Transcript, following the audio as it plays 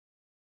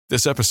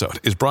This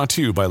episode is brought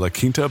to you by La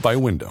Quinta by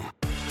Wyndham.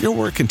 Your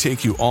work can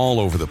take you all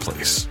over the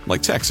place,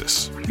 like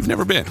Texas. You've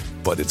never been,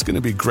 but it's going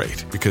to be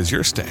great because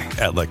you're staying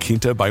at La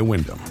Quinta by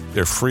Wyndham.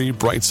 Their free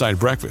Bright Side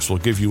breakfast will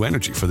give you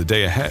energy for the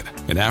day ahead.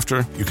 And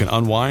after, you can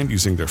unwind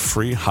using their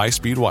free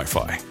high-speed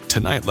Wi-Fi.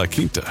 Tonight, La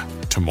Quinta.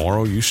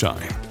 Tomorrow, you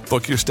shine.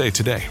 Book your stay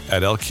today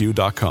at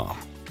lq.com.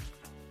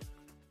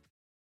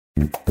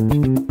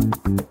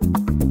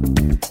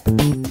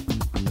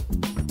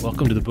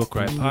 Welcome to the Book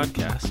Riot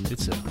Podcast.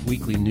 It's a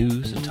weekly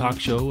news and talk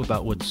show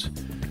about what's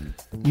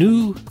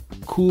new,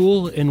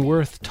 cool, and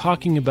worth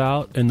talking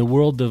about in the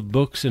world of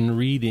books and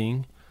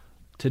reading.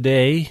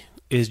 Today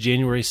is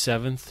January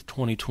 7th,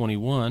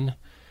 2021,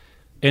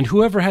 and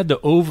whoever had the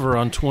over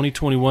on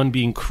 2021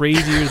 being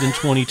crazier than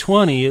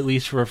 2020, at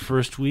least for a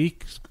first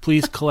week,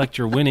 please collect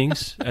your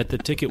winnings at the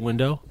ticket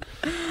window.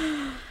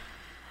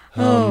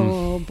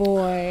 Oh,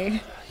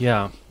 boy.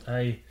 Yeah,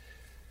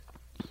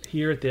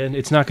 here at the end,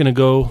 it's not going to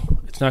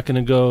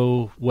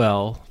go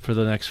well for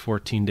the next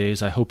 14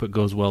 days. I hope it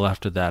goes well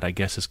after that, I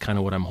guess is kind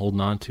of what I'm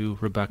holding on to.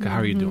 Rebecca, how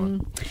are you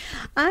doing?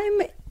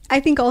 I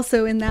think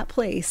also in that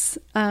place.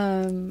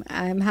 I'm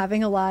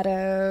having a lot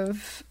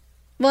of,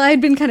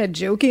 I'd been kind of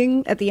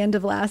joking at the end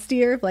of last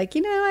year, like,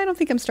 I don't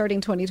think I'm starting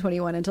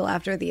 2021 until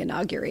after the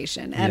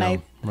inauguration.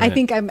 And I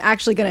think I'm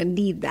actually going to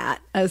need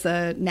that as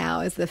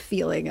the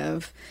feeling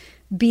of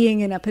being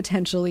in a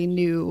potentially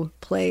new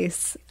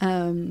place.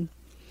 I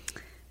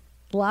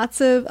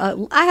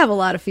have a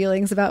lot of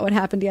feelings about what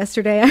happened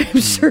yesterday. I'm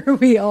sure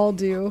we all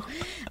do.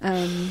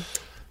 None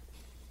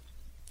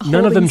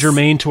of them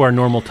germane to our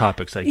normal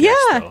topics, I guess.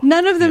 Yeah, though.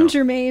 None of them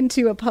germane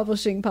to a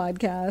publishing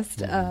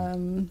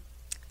podcast.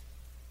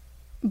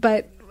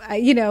 But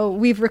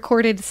we've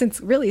recorded since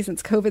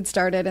COVID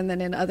started, and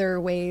then in other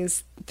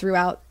ways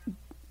throughout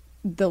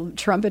the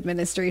Trump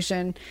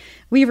administration,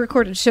 we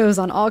recorded shows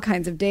on all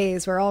kinds of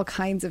days where all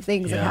kinds of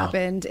things have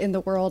happened in the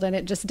world. And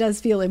it just does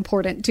feel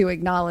important to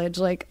acknowledge,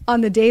 like,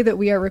 on the day that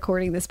we are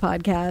recording this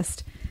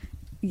podcast,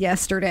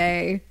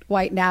 yesterday,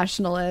 white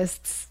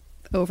nationalists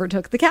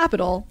overtook the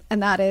Capitol.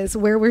 And that is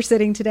where we're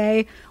sitting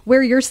today.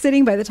 Where you're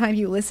sitting by the time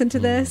you listen to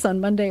this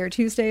on Monday or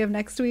Tuesday of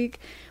next week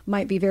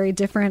might be very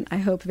different. I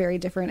hope very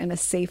different in a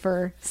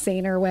safer,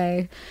 saner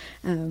way.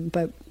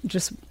 But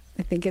just,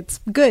 I think it's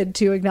good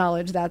to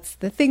acknowledge that's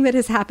the thing that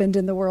has happened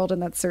in the world,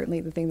 and that's certainly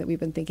the thing that we've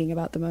been thinking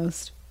about the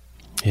most.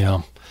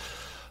 Yeah.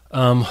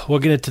 We'll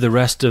get into the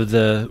rest of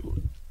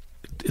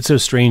it's a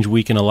strange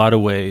week in a lot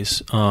of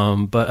ways,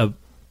 but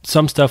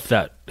some stuff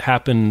that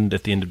happened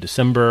at the end of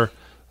December,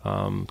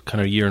 kind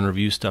of year in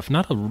review stuff,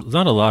 not a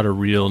lot of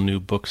real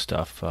new book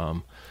stuff,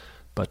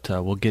 but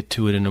we'll get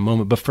to it in a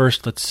moment. But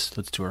first, let's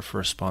do our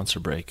first sponsor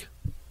break.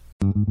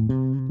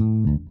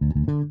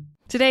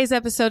 Today's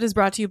episode is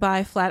brought to you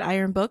by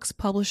Flatiron Books,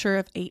 publisher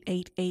of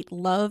 888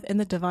 Love and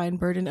the Divine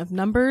Burden of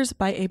Numbers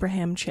by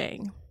Abraham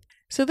Chang.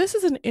 So this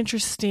is an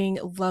interesting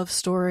love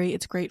story.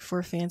 It's great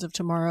for fans of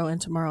Tomorrow and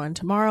Tomorrow and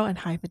Tomorrow and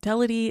High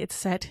Fidelity. It's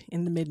set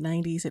in the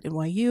mid-90s at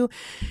NYU,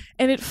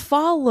 and it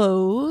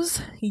follows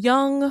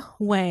young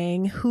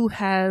Wang, who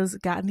has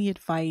gotten the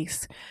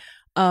advice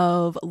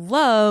of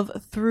love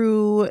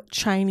through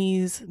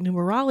Chinese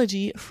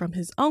numerology from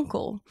his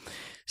uncle.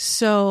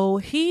 So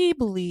he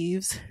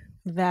believes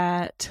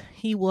that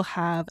he will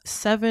have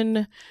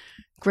 7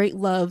 great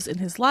loves in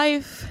his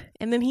life,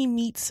 and then he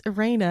meets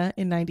Irena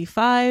in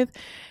 95,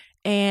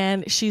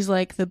 and she's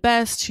like the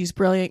best. She's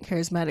brilliant,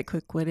 charismatic,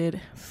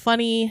 quick-witted,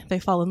 funny. They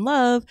fall in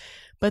love,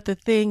 but the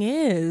thing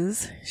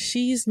is,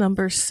 she's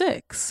number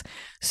 6.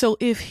 So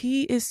if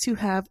he is to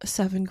have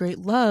 7 great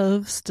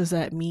loves, does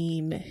that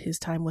mean his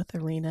time with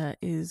Irena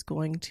is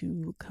going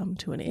to come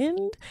to an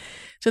end?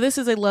 So this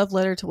is a love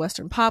letter to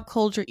Western pop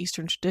culture,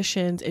 Eastern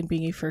traditions, and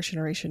being a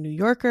first-generation New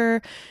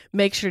Yorker.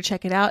 Make sure to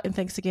check it out. And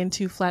thanks again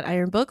to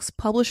Flatiron Books,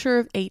 publisher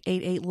of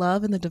 888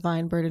 Love and the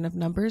Divine Burden of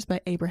Numbers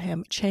by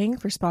Abraham Chang,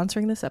 for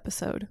sponsoring this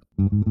episode.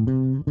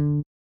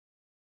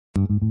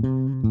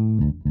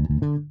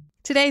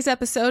 Today's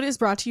episode is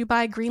brought to you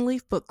by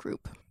Greenleaf Book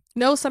Group.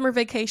 No summer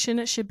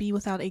vacation should be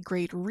without a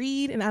great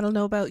read, and I don't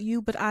know about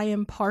you, but I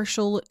am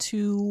partial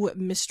to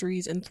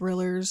mysteries and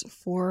thrillers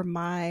for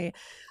my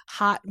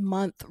hot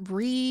month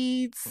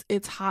reads.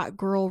 It's hot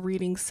girl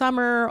reading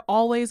summer,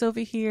 always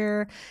over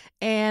here.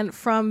 And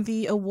from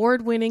the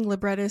award-winning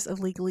librettist of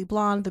Legally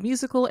Blonde, the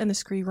musical, and the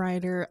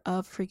screenwriter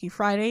of Freaky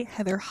Friday,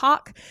 Heather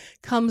Hawk,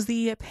 comes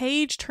the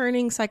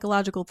page-turning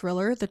psychological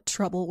thriller, The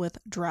Trouble with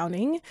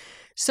Drowning.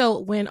 So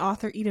when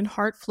author Eden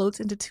Hart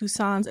floats into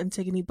Tucson's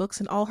Antigone Books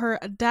in all her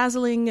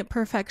dazzling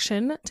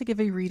perfection to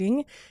give a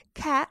reading,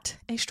 Kat,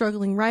 a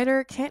struggling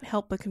writer, can't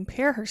help but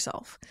compare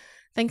herself.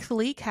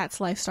 Thankfully, Kat's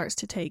life starts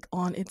to take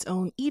on its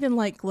own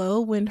Eden-like glow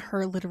when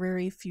her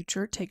literary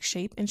future takes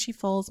shape and she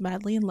falls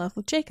madly in love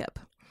with Jacob.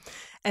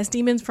 As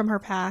demons from her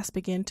past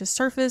begin to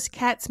surface,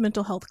 Kat's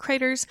mental health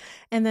craters,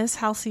 and this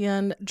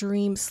halcyon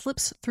dream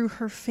slips through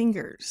her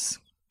fingers.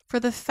 For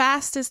the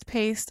fastest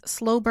paced,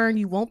 slow burn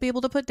you won't be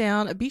able to put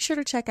down, be sure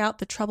to check out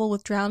The Trouble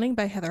with Drowning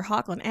by Heather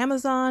Hawk on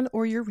Amazon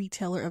or your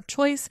retailer of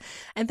choice.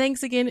 And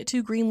thanks again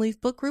to Greenleaf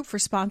Book Group for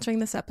sponsoring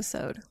this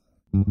episode.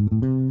 I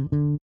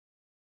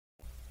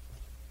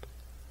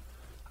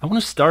want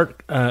to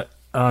start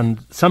on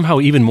somehow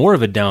even more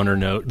of a downer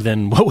note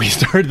than what we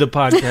started the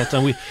podcast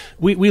on.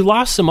 We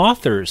lost some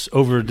authors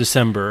over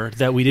December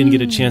that we didn't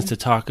get a chance to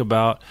talk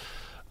about.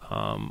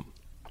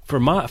 For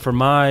my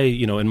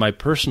in my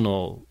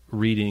personal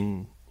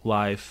reading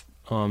life,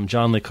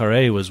 John le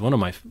Carré was one of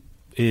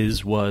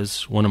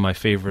my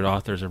favorite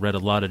authors. I read a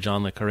lot of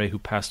John le Carré, who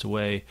passed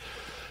away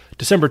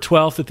December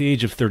 12th at the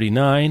age of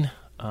 39.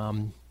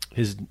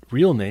 His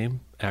real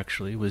name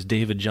actually was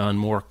David John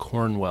Moore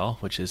Cornwell,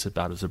 which is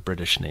about as a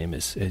British name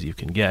as you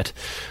can get,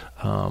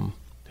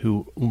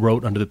 who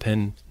wrote under the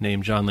pen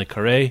name John le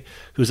Carré,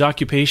 whose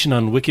occupation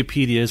on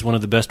Wikipedia is one of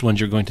the best ones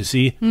you're going to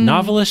see,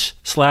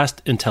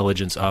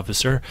 novelist/intelligence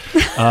officer,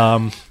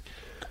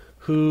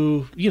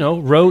 who,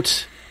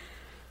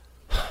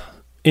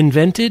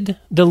 invented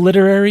the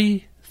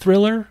literary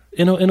thriller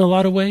in a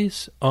lot of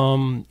ways.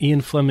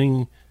 Ian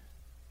Fleming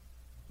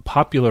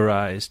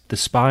popularized the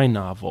spy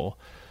novel,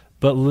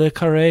 but Le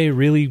Carré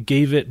really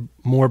gave it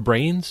more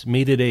brains,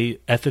 made it a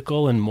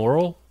ethical and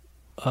moral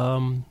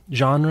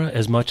genre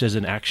as much as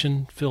an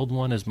action-filled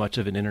one, as much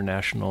of an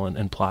international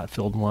and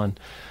plot-filled one.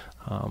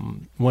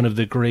 One of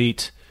the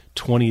great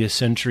 20th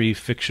century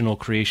fictional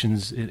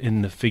creations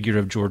in the figure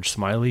of George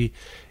Smiley,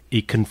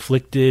 a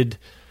conflicted,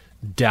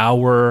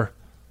 dour,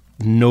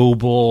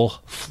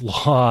 noble,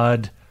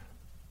 flawed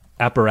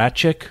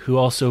apparatchik who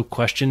also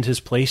questioned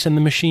his place in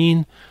the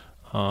machine.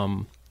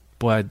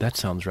 Boy, that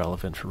sounds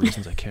relevant for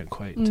reasons I can't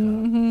quite put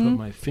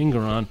my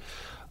finger on.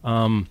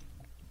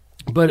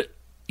 But,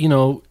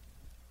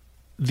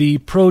 the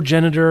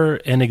progenitor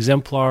and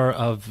exemplar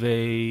of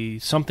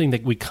something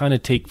that we kind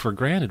of take for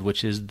granted,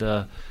 which is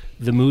the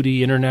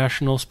moody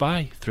international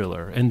spy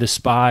thriller, and the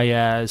spy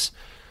as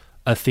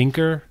a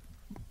thinker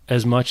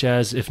as much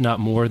as, if not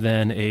more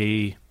than,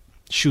 a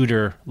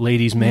shooter,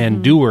 ladies'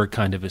 man, doer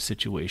kind of a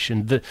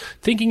situation.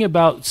 Thinking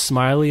about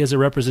Smiley as a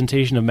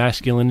representation of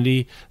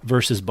masculinity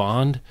versus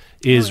Bond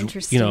is,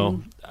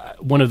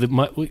 one of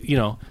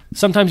the,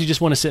 sometimes you just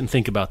want to sit and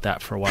think about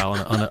that for a while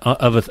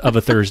of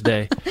a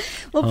Thursday.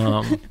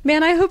 Well,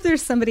 man, I hope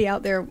there's somebody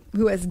out there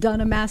who has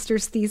done a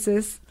master's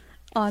thesis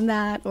on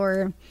that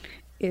or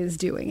is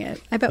doing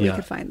it. I bet we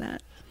could find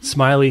that.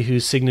 Smiley,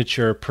 whose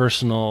signature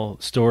personal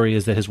story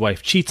is that his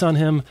wife cheats on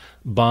him.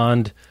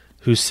 Bond,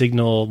 whose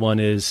signal one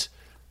is,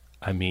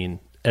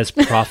 as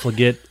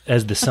profligate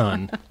as the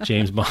sun.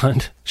 James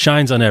Bond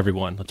shines on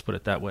everyone. Let's put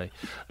it that way.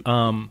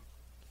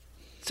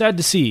 Sad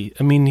to see.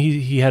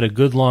 He had a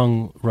good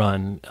long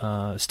run,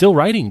 still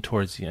writing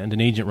towards the end.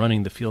 An Agent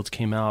Running the Fields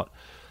came out,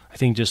 I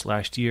think, just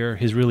last year.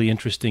 His really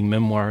interesting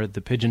memoir, The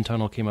Pigeon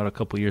Tunnel, came out a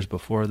couple years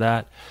before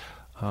that.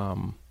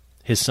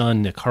 His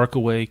son, Nick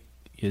Harkaway,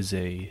 is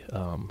he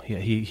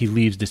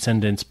leaves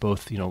descendants,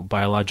 both,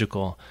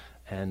 biological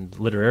and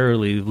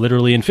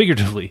literally and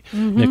figuratively.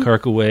 Nick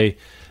Harkaway.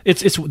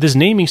 It's this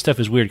naming stuff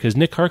is weird because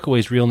Nick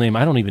Harkaway's real name,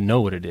 I don't even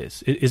know what it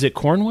is. Is it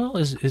Cornwell?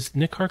 Is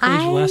Nick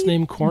Harkaway's last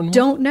name Cornwell?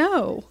 Don't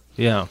know.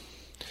 Yeah.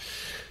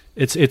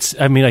 It's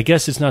I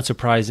guess it's not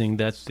surprising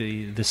that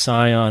the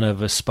scion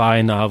of a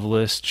spy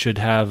novelist should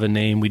have a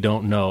name we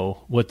don't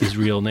know what his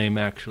real name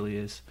actually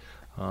is.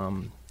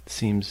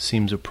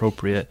 Seems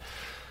appropriate.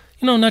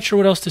 Not sure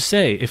what else to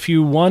say. If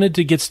you wanted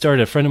to get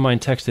started, a friend of mine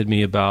texted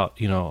me about,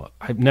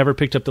 I've never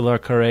picked up the Le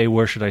Carré,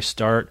 where should I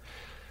start?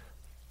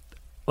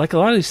 Like a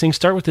lot of these things,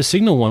 start with the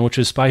Signal one, which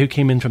is Spy Who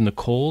Came In From the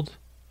Cold.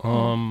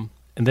 And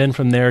then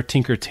from there,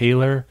 Tinker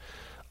Tailor.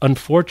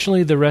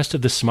 Unfortunately, the rest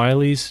of the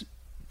Smiley's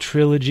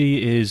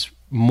trilogy is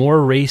more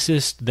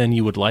racist than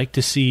you would like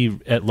to see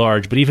at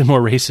large, but even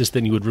more racist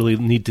than you would really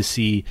need to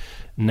see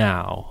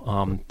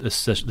now. The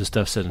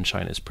stuff set in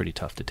China is pretty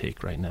tough to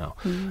take right now.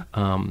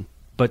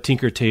 But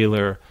Tinker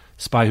Tailor,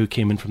 Spy Who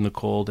Came In From the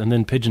Cold, and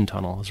then Pigeon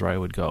Tunnel is where I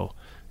would go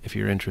if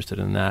you're interested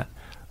in that.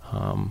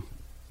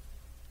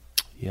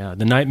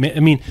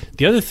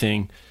 The other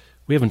thing,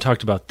 we haven't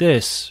talked about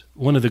this.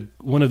 One of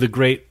the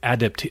great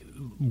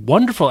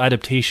wonderful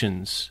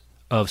adaptations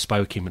of Spy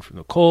Who Came In From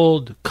the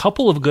Cold, a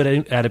couple of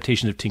good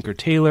adaptations of Tinker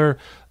Tailor,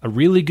 a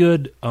really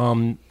good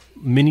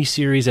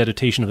miniseries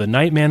adaptation of The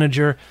Night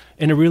Manager,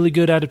 and a really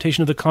good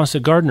adaptation of The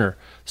Constant Gardener,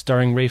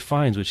 starring Ralph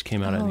Fiennes, which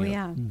came out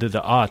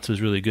the aughts,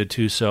 was really good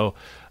too. So,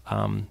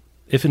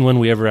 if and when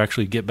we ever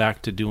actually get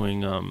back to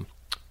doing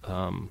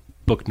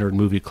Book Nerd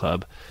Movie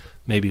Club,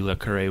 maybe Le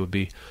Carré would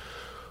be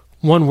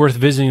one worth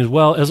visiting as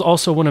well. As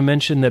also want to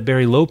mention that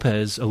Barry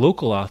Lopez, a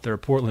local author, a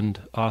Portland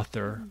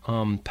author,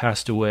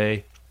 passed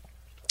away.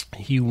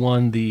 He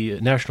won the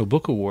National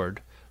Book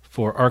Award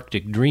for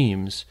Arctic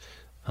Dreams,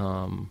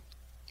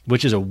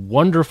 which is a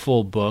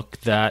wonderful book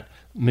that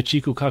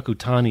Michiko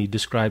Kakutani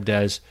described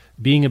as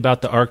being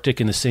about the Arctic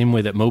in the same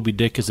way that Moby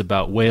Dick is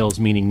about whales,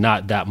 meaning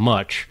not that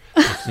much,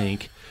 I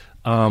think.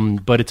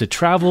 But it's a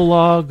travel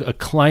log, a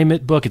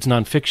climate book. It's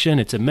nonfiction.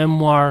 It's a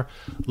memoir.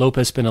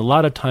 Lopez spent a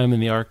lot of time in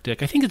the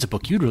Arctic. I think it's a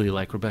book you'd really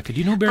like, Rebecca. Do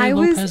you know Barry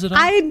Lopez at all?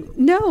 I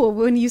know.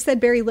 When you said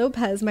Barry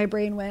Lopez, my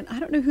brain went, I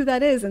don't know who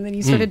that is. And then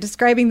you started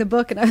describing the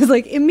book, and I was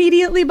like,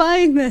 immediately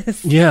buying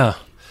this. Yeah.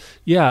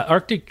 Yeah,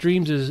 Arctic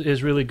Dreams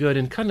is really good,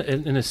 and kind of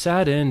in a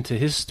sad end to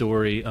his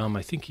story.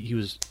 I think he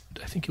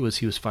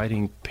was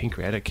fighting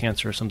pancreatic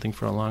cancer or something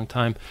for a long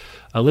time.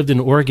 Lived in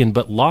Oregon,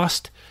 but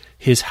lost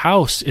his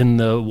house in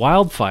the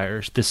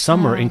wildfires this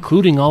summer,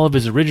 including all of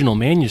his original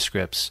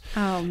manuscripts.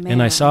 Oh man!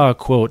 And I saw a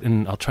quote,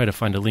 and I'll try to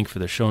find a link for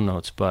the show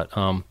notes, but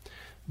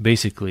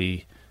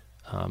basically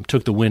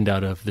took the wind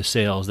out of the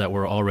sails that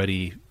were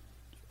already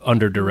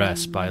under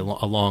duress by a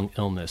long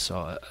illness.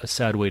 So a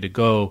sad way to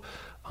go,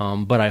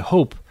 but I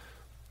hope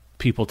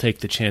people take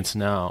the chance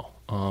now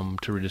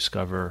to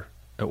rediscover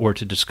or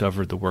to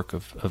discover the work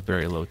of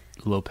Barry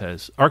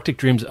Lopez. Arctic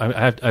Dreams,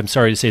 I'm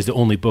sorry to say, is the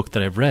only book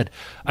that I've read.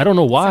 I don't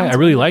know why. I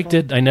really liked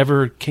it. I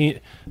never came.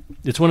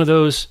 It's one of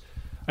those.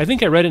 I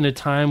think I read it in a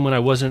time when I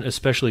wasn't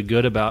especially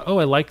good about. Oh,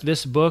 I like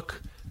this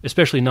book,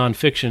 especially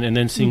nonfiction, and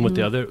then seeing what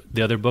the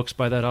other books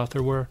by that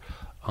author were.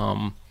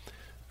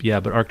 Yeah,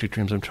 but Arctic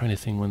Dreams, I'm trying to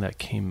think when that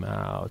came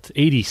out.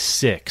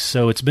 86,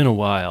 so it's been a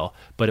while,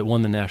 but it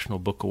won the National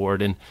Book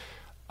Award, and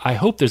I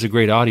hope there's a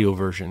great audio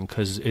version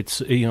because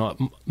it's,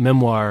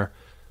 memoir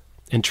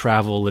and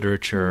travel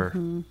literature.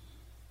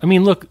 I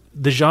mean, look,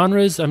 the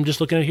genres, I'm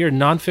just looking at here,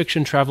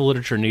 nonfiction, travel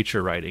literature,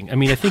 nature writing. I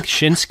mean, I think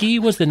Shinsky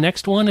was the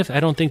next one. I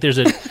don't think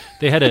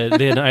they had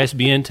an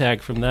ISBN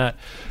tag from that.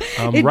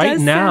 It right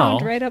does now,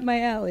 sound right up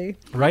my alley.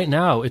 Right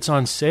now, it's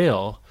on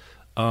sale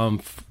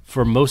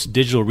for most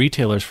digital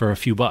retailers for a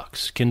few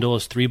bucks. Kindle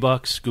is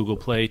 $3, Google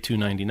Play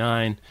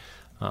 $2.99.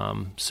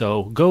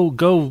 So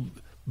go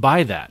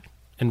buy that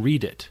and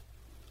read it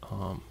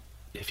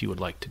if you would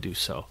like to do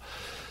so.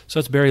 So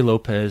it's Barry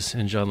Lopez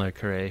and Jean Le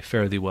Carré.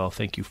 Fare thee well.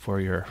 Thank you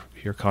for your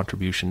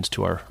contributions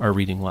to our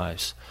reading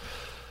lives.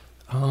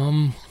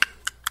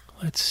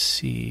 Let's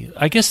see.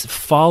 I guess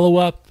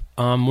follow-up,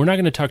 we're not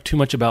going to talk too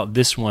much about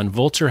this one.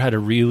 Vulture had a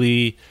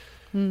really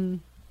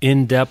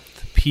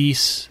in-depth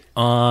piece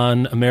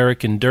on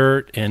American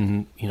Dirt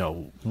and,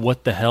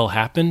 what the hell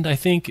happened, I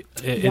think.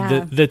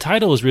 The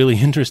title is really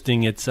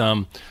interesting. It's,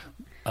 let's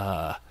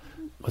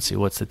see,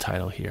 what's the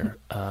title here?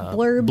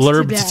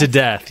 Blurbed to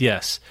Death,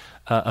 yes.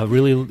 A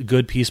really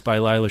good piece by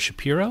Lila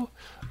Shapiro,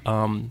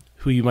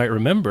 who you might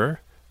remember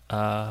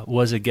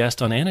was a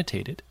guest on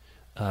Annotated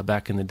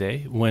back in the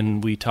day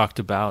when we talked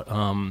about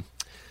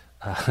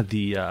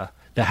the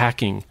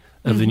hacking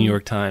of the New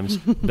York Times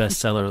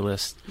bestseller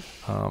list.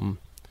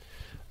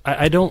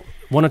 I don't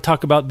want to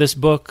talk about this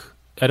book.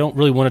 I don't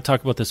really want to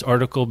talk about this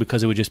article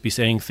because it would just be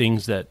saying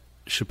things that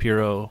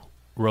Shapiro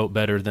wrote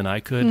better than I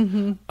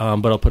could,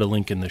 but I'll put a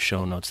link in the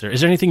show notes there.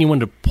 Is there anything you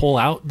wanted to pull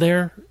out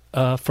there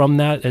from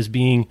that as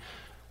being,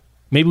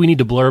 maybe we need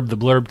to blurb the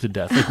blurb to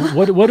death? Like,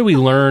 what do we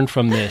learn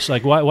from this?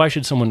 Like, why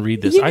should someone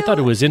read this? I thought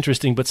it was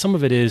interesting, but some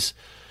of it is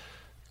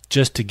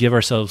just to give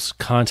ourselves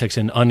context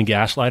and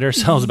ungaslight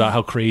ourselves about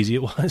how crazy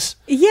it was.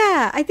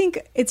 Yeah, I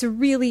think it's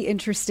really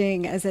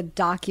interesting as a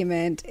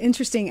document,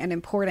 interesting and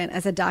important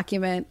as a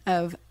document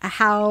of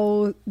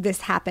how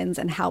this happens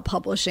and how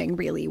publishing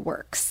really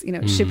works.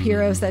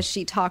 Shapiro says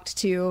she talked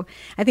to,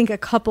 I think, a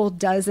couple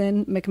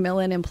dozen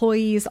Macmillan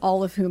employees,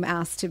 all of whom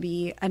asked to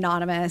be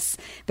anonymous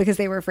because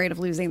they were afraid of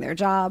losing their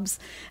jobs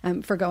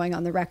for going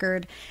on the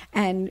record.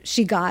 And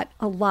she got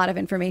a lot of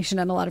information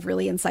and a lot of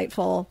really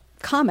insightful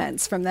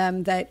comments from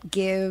them that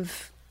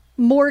give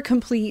more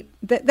complete,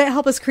 that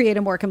help us create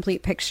a more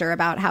complete picture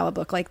about how a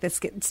book like this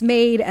gets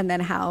made, and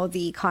then how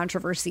the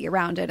controversy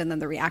around it and then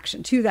the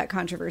reaction to that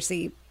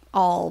controversy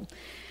all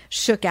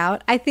shook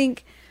out. I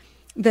think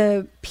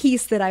the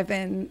piece that I've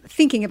been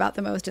thinking about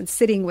the most and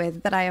sitting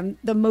with, that I am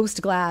the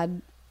most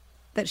glad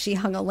that she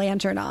hung a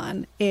lantern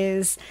on,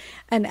 is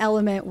an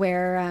element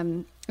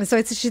where so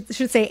it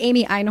should say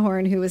Amy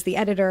Einhorn, who was the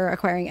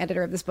acquiring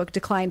editor of this book,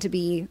 declined to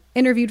be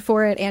interviewed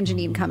for it, and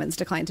Janine Cummins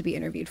declined to be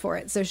interviewed for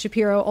it. So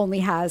Shapiro only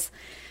has,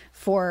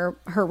 for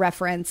her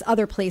reference,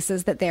 other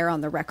places that they're on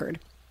the record.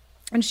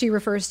 And she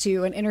refers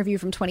to an interview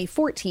from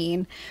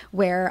 2014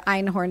 where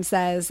Einhorn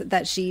says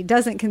that she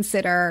doesn't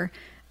consider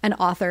an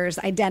author's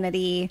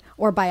identity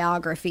or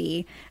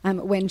biography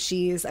when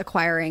she's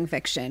acquiring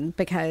fiction,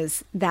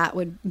 because that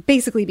would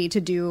basically be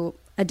to do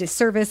a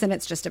disservice, and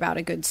it's just about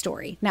a good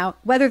story. Now,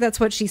 whether that's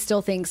what she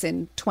still thinks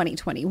in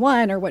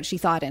 2021 or what she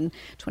thought in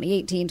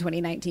 2018,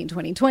 2019,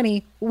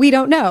 2020, we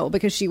don't know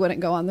because she wouldn't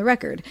go on the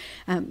record.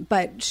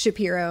 But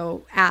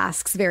Shapiro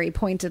asks very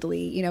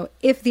pointedly,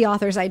 if the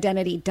author's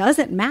identity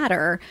doesn't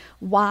matter,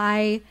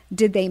 why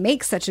did they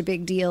make such a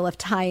big deal of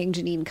tying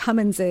Janine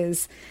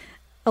Cummins's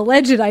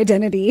alleged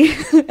identity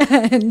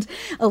and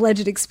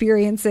alleged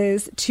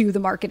experiences to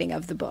the marketing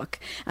of the book?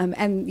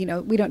 And,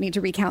 we don't need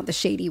to recount the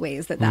shady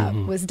ways that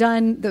was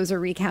done. Those are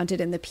recounted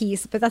in the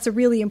piece, but that's a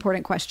really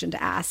important question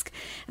to ask,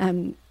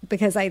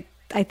 because I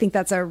think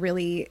that's a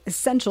really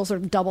essential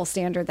sort of double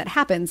standard that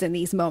happens in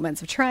these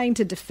moments of trying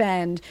to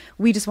defend,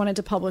 we just wanted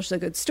to publish a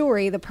good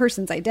story. The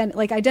person's identity,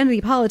 like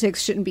identity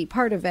politics, shouldn't be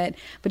part of it.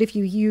 But if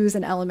you use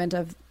an element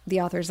of the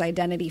author's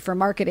identity for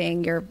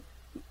marketing, you're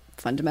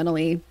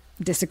fundamentally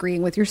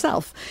disagreeing with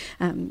yourself.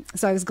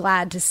 So I was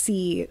glad to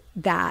see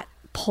that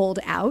pulled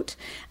out.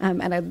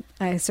 And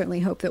I certainly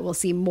hope that we'll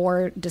see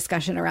more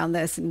discussion around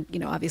this and,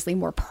 obviously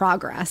more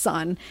progress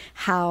on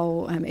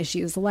how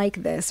issues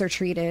like this are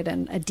treated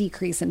and a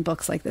decrease in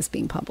books like this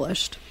being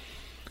published.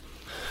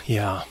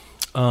 Yeah.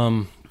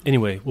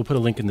 Anyway, we'll put a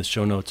link in the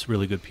show notes.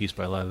 Really good piece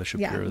by Lila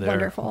Shapiro there.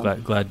 Wonderful.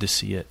 Glad to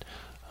see it.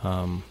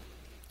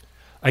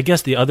 I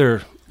guess the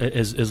other,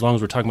 as long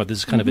as we're talking about this,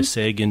 is kind of a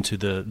seg into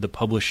the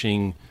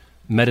publishing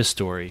meta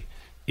story,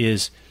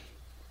 is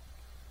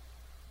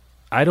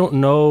I don't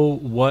know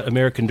what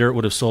American Dirt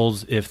would have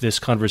sold if this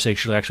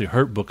conversation actually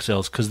hurt book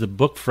sales, because the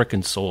book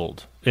frickin'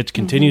 sold. It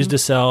continues to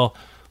sell.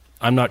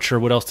 I'm not sure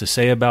what else to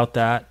say about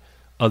that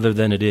other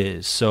than it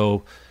is.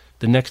 So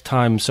the next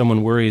time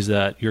someone worries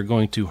that you're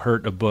going to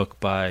hurt a book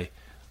by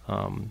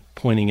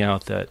pointing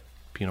out that,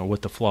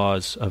 what the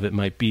flaws of it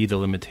might be, the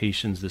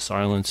limitations, the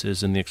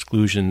silences, and the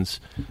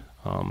exclusions,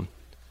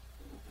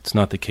 it's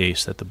not the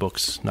case that the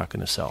book's not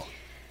going to sell,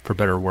 for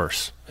better or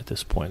worse at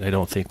this point. I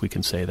don't think we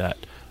can say that,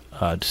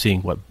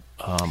 seeing what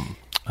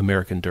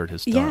American Dirt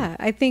has done. Yeah,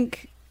 I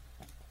think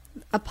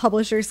a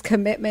publisher's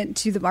commitment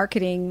to the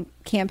marketing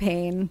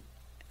campaign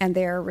and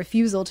their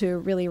refusal to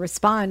really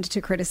respond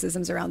to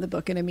criticisms around the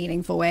book in a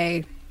meaningful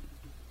way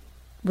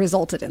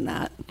resulted in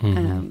that.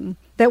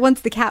 That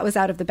once the cat was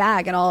out of the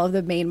bag and all of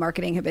the main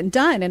marketing had been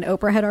done and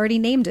Oprah had already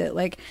named it,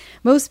 like,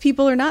 most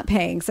people are not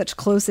paying such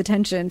close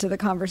attention to the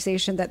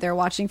conversation that they're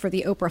watching for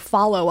the Oprah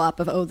follow-up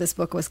of, oh, this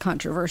book was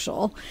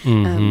controversial,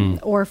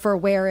 or for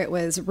where it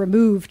was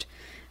removed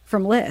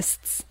from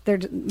lists.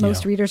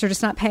 Most readers are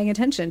just not paying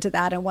attention to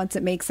that. And once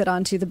it makes it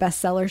onto the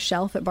bestseller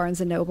shelf at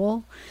Barnes &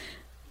 Noble,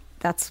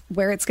 that's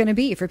where it's going to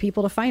be for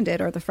people to find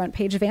it, or the front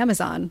page of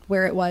Amazon,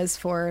 where it was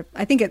for,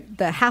 I think at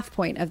the half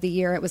point of the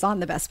year, it was on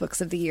the best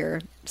books of the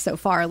year so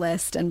far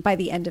list. And by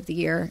the end of the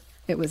year,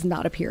 it was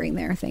not appearing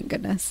there. Thank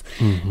goodness.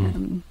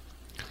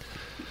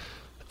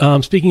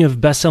 Speaking of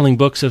best-selling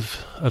books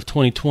of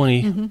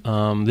 2020,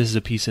 this is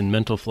a piece in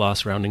Mental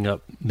Floss rounding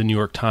up the New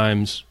York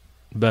Times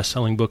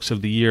best-selling books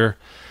of the year.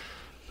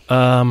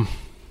 The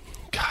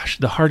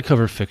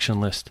hardcover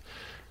fiction list.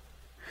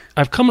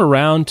 I've come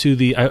around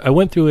to I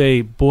went through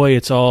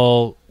it's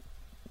all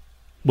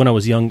when I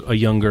was a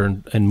younger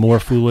and more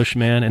foolish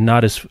man, and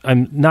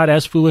I'm not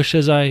as foolish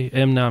as I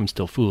am now. I'm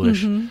still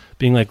foolish.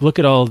 Being like, look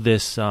at all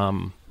this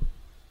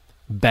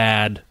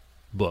bad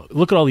book.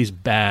 Look at all these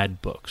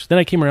bad books. Then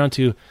I came around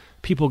to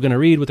people going to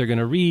read what they're going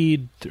to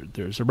read.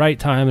 There's a right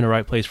time and a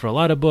right place for a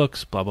lot of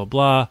books. Blah blah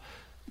blah.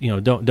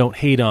 Don't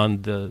hate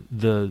on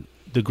the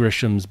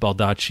Grishams,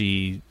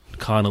 Baldacci,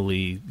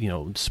 Connolly,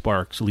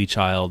 Sparks, Lee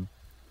Child.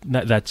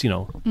 That's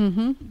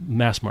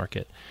mass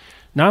market.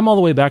 Now I'm all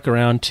the way back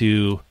around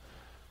to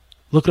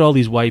look at all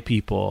these white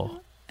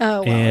people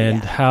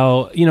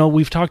how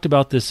we've talked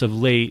about this of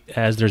late,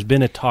 as there's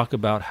been a talk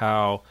about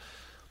how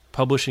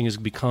publishing has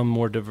become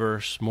more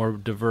diverse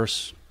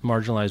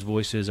marginalized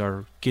voices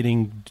are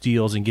getting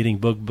deals and getting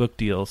book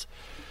deals.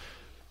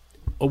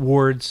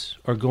 Awards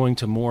are going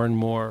to more and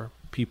more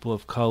people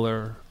of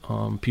color,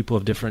 people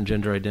of different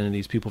gender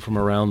identities, people from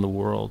around the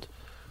world.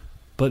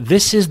 But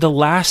this is the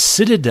last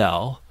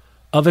citadel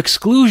of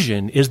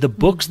exclusion, is the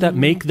books that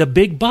make the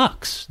big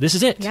bucks. This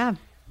is it. Yeah.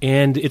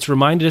 And it's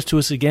reminded us to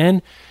us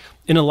again.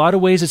 In a lot of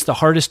ways, it's the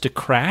hardest to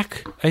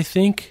crack, I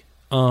think.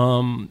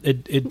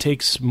 It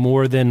takes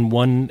more than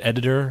one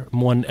editor,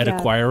 one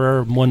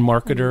acquirer, one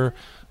marketer,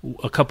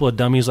 a couple of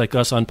dummies like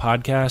us on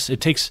podcasts.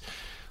 It takes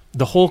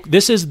the whole.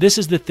 This is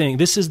the thing.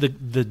 This is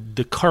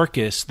the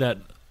carcass that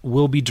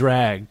will be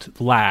dragged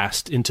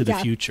last into the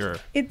future.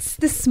 It's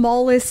the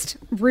smallest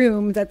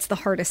room that's the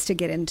hardest to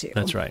get into.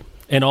 That's right.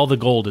 And all the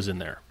gold is in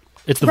there.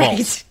 It's the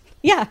vault.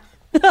 Yeah.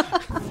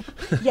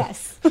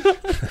 Yes.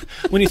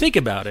 When you think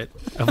about it,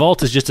 a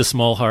vault is just a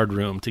small, hard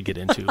room to get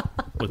into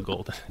with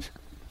gold in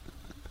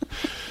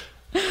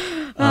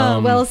it.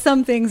 Well,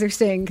 some things are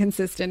staying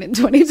consistent in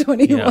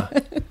 2021. Yeah.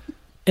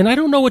 And I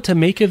don't know what to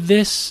make of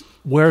this,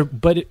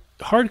 but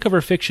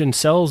hardcover fiction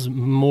sells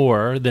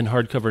more than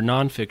hardcover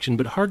nonfiction,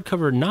 but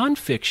hardcover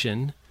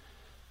nonfiction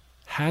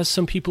has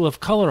some people of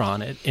color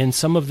on it, and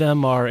some of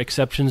them are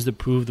exceptions that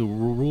prove the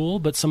rule,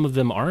 but some of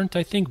them aren't.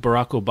 I think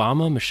Barack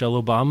Obama,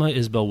 Michelle Obama,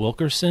 Isabel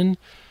Wilkerson.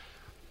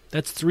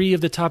 That's 3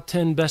 of the top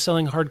 10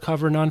 best-selling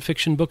hardcover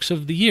nonfiction books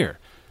of the year.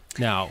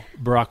 Now,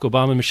 Barack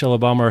Obama and Michelle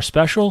Obama are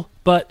special,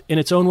 but in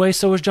its own way,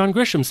 so is John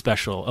Grisham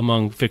special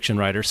among fiction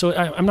writers. So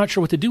I'm not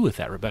sure what to do with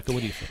that, Rebecca. What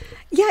do you think?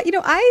 Yeah,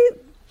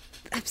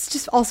 I'm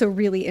just also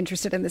really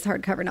interested in this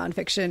hardcover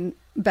nonfiction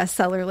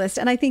bestseller list.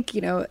 And I think,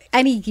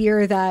 any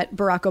year that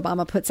Barack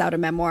Obama puts out a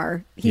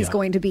memoir, he's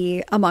going to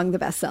be among the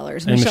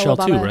bestsellers. And Michelle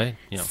Obama, too, right?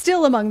 Yeah.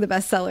 Still among the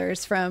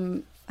bestsellers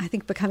from, I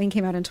think Becoming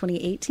came out in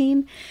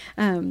 2018.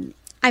 I'm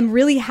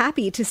really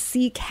happy to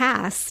see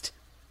Caste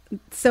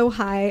so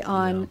high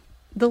on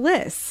the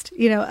list.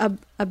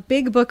 A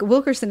big book.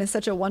 Wilkerson is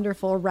such a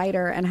wonderful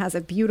writer and has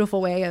a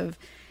beautiful way of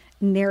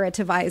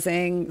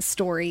narrativizing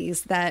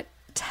stories that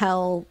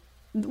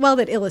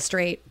that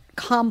illustrate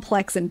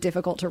complex and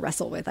difficult to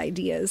wrestle with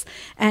ideas.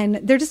 And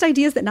they're just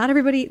ideas that not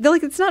everybody, they're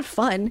like, it's not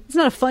fun. It's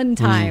not a fun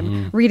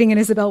time reading an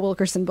Isabel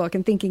Wilkerson book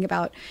and thinking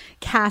about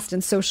caste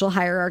and social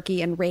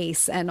hierarchy and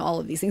race and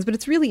all of these things. But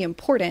it's really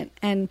important.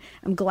 And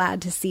I'm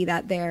glad to see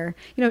that there.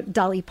 You know,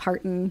 Dolly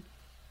Parton,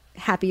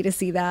 happy to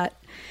see that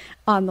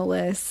on the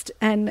list.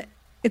 And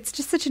it's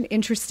just such an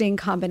interesting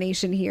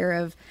combination here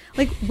of,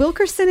 like,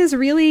 Wilkerson is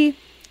really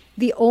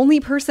the only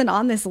person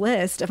on this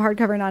list of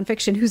hardcover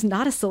nonfiction who's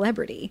not a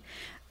celebrity.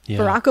 Yeah.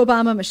 Barack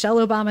Obama, Michelle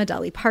Obama,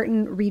 Dolly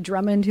Parton, Ree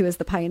Drummond, who is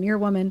the pioneer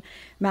woman,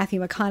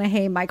 Matthew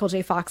McConaughey, Michael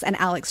J. Fox, and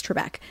Alex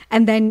Trebek.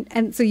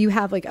 And so you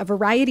have like a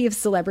variety of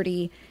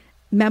celebrity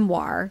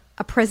memoir,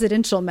 a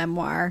presidential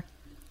memoir,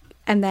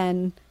 and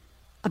then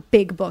a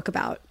big book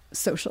about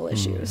social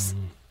issues.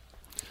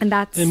 And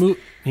that's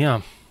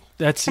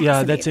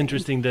that's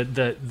interesting that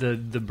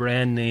the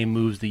brand name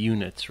moves the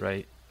units,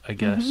 right? I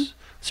guess.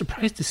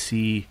 Surprised to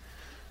see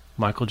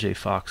Michael J.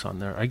 Fox on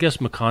there. I guess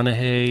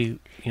McConaughey,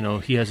 you know,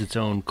 he has its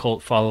own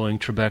cult following.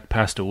 Trebek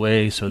passed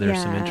away, so there's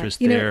some interest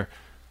there.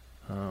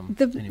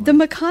 The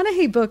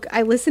McConaughey book,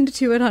 I listened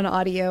to it on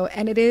audio,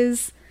 and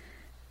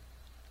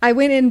I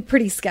went in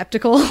pretty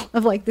skeptical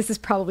of like, this is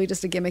probably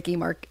just a gimmicky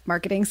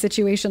marketing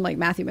situation. Like,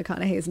 Matthew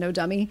McConaughey is no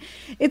dummy.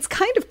 It's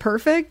kind of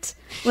perfect.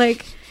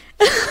 Like,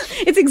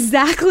 it's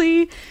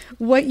exactly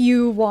what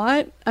you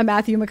want a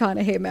Matthew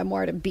McConaughey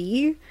memoir to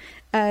be,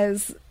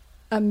 as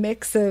a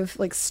mix of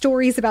like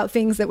stories about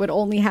things that would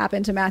only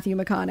happen to Matthew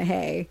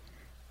McConaughey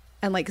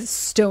and like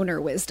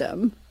stoner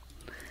wisdom.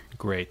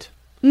 Great.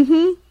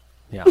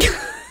 Yeah.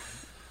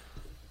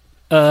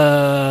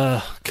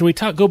 Can we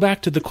go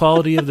back to the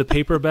quality of the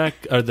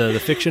paperback or the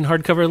fiction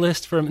hardcover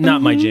list for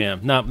not my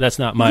jam. That's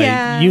not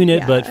my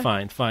unit, but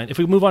fine. If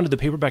we move on to the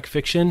paperback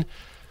fiction,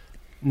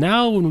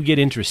 now when we get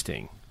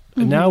interesting,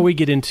 now we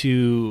get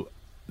into,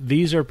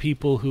 these are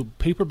people who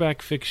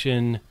paperback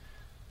fiction,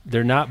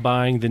 they're not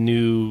buying the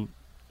new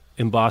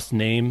embossed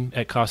name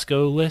at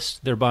Costco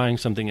list. They're buying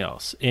something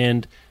else.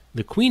 And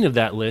the queen of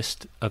that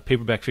list of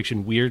paperback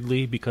fiction,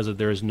 weirdly, because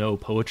there is no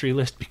poetry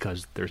list,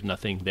 because there's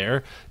nothing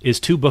there, is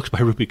 2 books by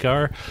Rupi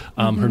Kaur.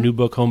 Her new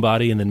book,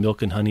 Homebody, and then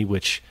Milk and Honey,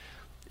 which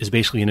is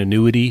basically an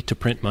annuity to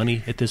print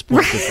money at this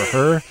point. Good for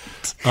her.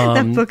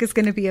 That book is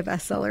going to be a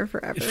bestseller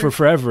forever. For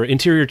forever.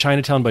 Interior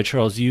Chinatown by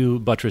Charles Yu,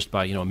 buttressed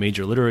by a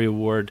major literary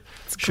award.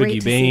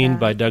 Shuggie Bain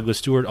by Douglas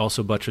Stewart,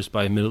 also buttressed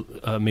by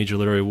a major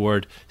literary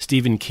award.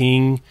 Stephen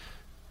King.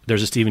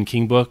 There's a Stephen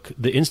King book,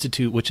 The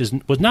Institute, which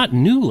was not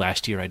new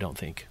last year, I don't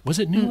think. Was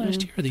it new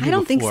last year or the year before? I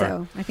don't think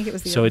so. I think it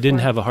was the year So it before.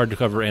 didn't have a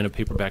hardcover and a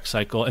paperback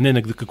cycle. And then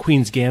the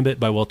Queen's Gambit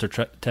by Walter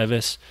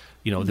Tevis,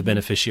 the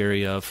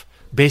beneficiary of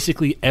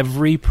basically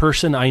every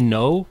person I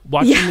know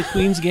watching the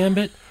Queen's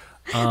Gambit.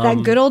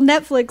 That good old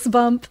Netflix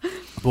bump.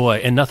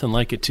 Boy, and nothing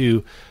like it,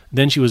 too.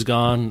 Then She Was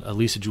Gone, a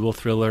Lisa Jewell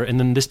thriller.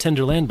 And then This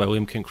Tender Land by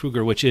William Kent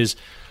Kruger, which is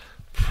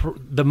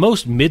the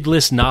most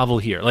mid-list novel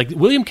here. Like,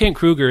 William Kent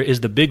Kruger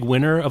is the big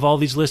winner of all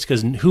these lists,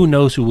 because who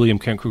knows who William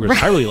Kent Kruger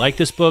is. I really like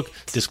this book.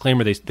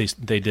 Disclaimer,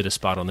 they did a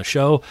spot on the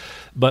show.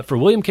 But for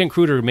William Kent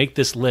Kruger to make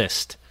this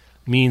list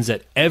means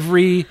that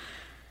every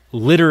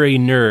literary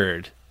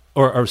nerd,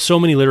 or so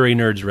many literary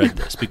nerds, read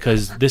this,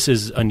 because this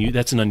is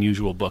that's an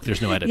unusual book.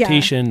 There's no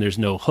adaptation. There's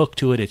no hook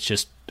to it. It's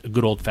just a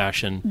good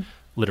old-fashioned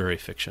literary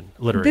fiction,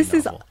 literary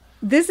novel.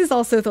 This is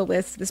also the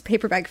list, this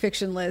paperback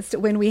fiction list,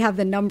 when we have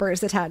the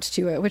numbers attached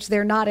to it, which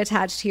they're not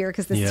attached here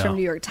because this is from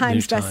New York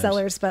Times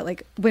bestsellers. But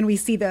like when we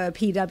see the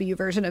PW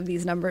version of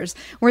these numbers,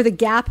 where the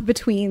gap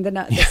between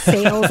the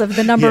sales of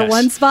the number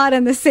 1 spot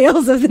and the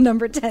sales of the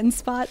number 10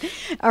 spot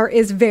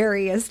is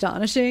very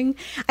astonishing.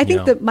 I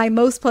think that my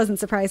most pleasant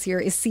surprise here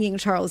is seeing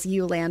Charles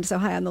Yu land so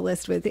high on the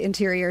list with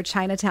Interior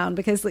Chinatown,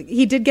 because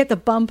he did get the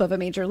bump of a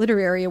major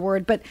literary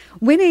award, but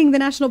winning the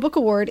National Book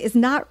Award is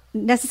not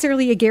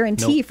necessarily a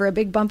guarantee for a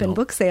big bump in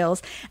book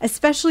sales,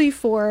 especially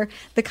for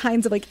the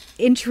kinds of like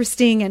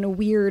interesting and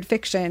weird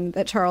fiction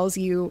that Charles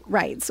Yu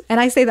writes. And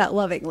I say that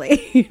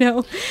lovingly,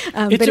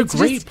 it's a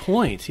great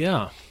point.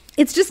 Yeah.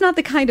 It's just not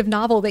the kind of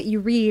novel that you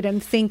read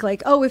and think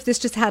like, oh, if this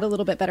just had a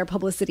little bit better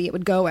publicity, it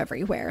would go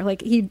everywhere.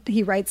 Like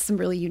he writes some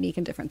really unique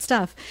and different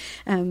stuff.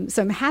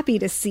 So I'm happy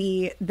to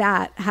see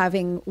that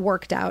having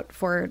worked out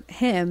for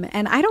him.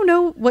 And I don't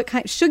know what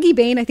kind. Shuggie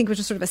Bain, I think, was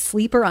just sort of a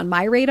sleeper on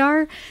my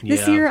radar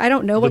this year. I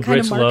don't know what kind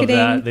of marketing.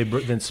 Love that. They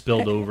then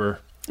spilled over.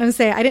 I would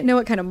say I didn't know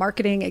what kind of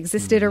marketing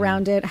existed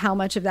around it. How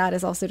much of that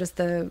is also just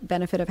the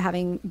benefit of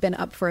having been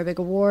up for a big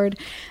award.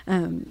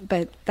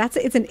 But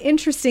it's an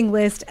interesting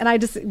list. And I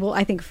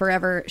think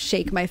forever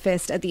shake my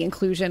fist at the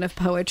inclusion of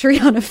poetry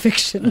on a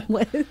fiction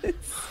list.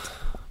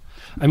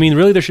 I mean,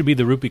 really, there should be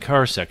the Rupi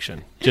Kaur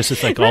section. Just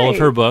it's like all of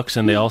her books,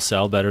 and they all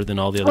sell better than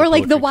all the other. Or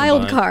like the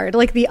wild card,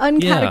 like the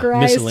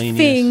uncategorized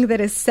thing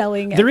that is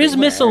selling. There is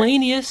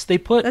miscellaneous. They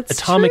put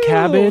Atomic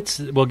Habits.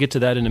 We'll get to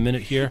that in a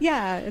minute here.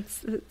 Yeah,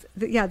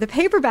 the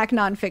paperback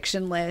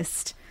nonfiction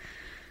list.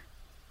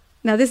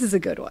 Now, this is a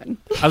good one.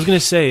 I was going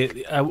to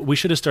say, we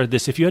should have started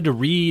this. If you had to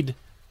read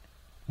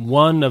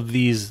one of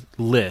these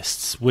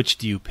lists, which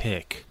do you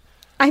pick?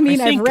 I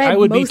mean, I think I've read I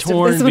would be most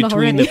torn of this one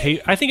between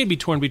already. I think I'd be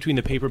torn between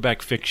the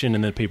paperback fiction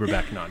and the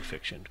paperback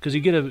nonfiction because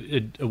you get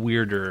a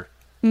weirder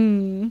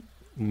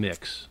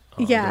mix.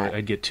 Yeah.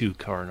 I'd get 2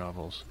 car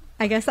novels.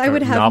 I guess I Or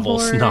would have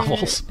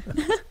novels.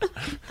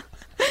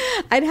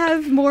 I'd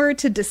have more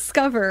to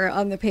discover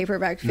on the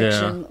paperback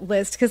fiction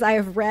list because I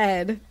have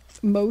read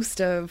most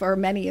of or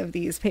many of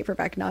these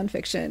paperback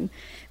nonfiction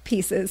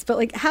pieces. But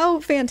like, how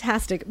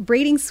fantastic!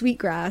 Braiding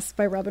Sweetgrass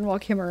by Robin Wall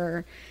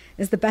Kimmerer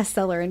is the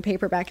bestseller in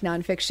paperback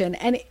nonfiction.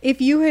 And if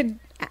you had,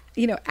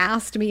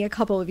 asked me a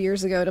couple of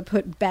years ago to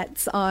put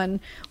bets on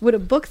would a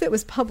book that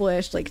was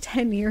published like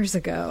 10 years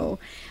ago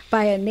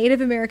by a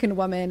Native American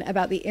woman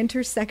about the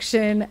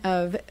intersection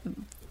of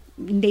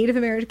Native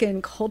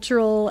American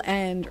cultural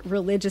and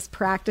religious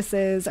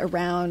practices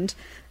around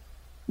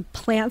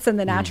plants and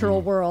the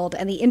natural world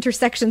and the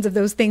intersections of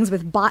those things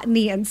with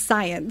botany and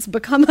science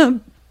become a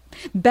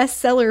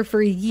bestseller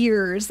for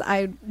years,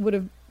 I would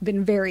have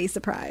been very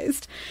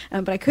surprised.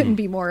 But I couldn't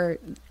be more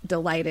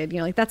delighted.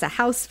 That's a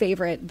house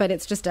favorite, but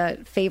it's just a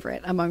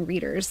favorite among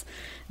readers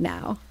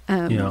now.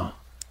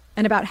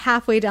 And about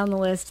halfway down the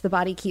list, The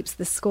Body Keeps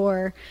the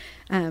Score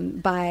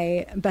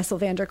by Bessel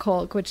van der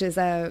Kolk, which is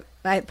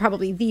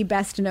probably the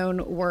best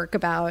known work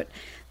about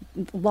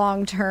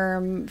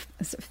long-term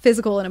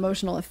physical and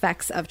emotional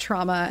effects of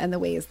trauma and the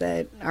ways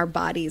that our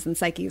bodies and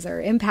psyches are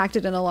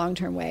impacted in a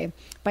long-term way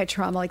by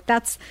trauma. Like,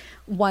 that's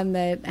one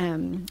that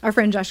our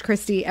friend Josh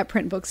Christie at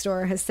Print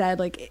Bookstore has said,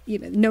 like,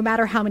 no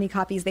matter how many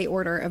copies they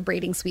order of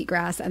Braiding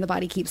Sweetgrass and The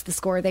Body Keeps the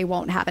Score, they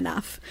won't have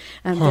enough.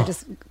 They're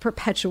just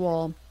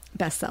perpetual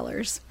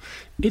bestsellers.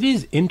 It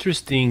is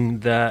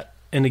interesting that,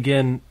 and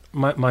again,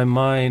 my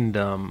mind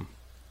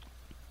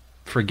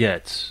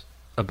forgets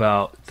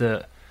about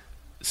the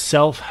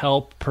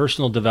self-help,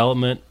 personal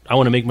development, I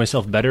want to make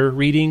myself better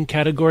reading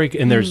category,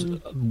 and there's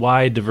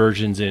wide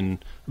diversions in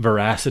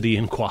veracity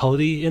and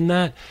quality in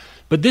that.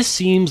 But this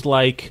seems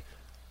like,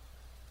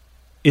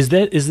 do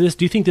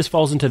you think this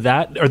falls into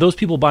that? Are those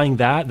people buying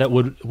that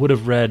would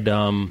have read,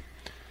 I'm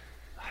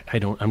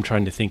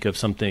trying to think of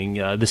something,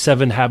 The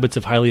 7 Habits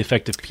of Highly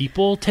Effective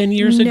People 10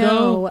 years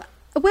ago?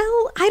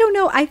 Well, I don't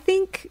know. I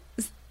think,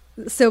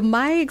 so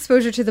my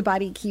exposure to The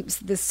Body Keeps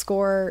the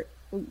Score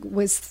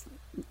was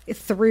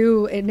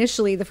through,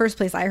 initially, the first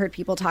place I heard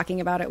people talking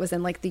about it was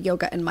in like the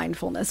yoga and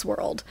mindfulness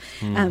world.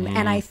 And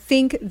I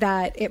think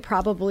that it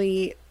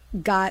probably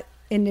got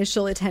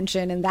initial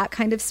attention in that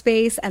kind of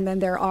space. And then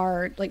there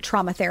are like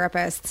trauma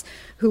therapists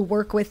who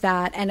work with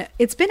that. And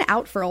it's been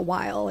out for a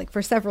while, like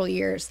for several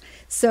years.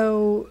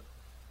 So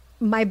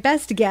my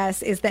best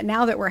guess is that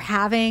now that we're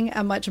having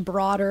a much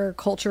broader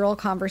cultural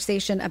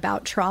conversation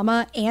about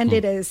trauma, and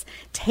it is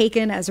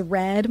taken as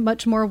read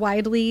much more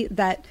widely,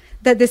 that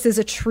this is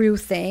a true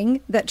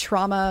thing, that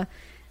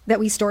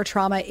we store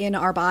trauma in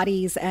our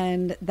bodies,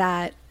 and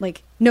that,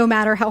 like, no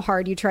matter how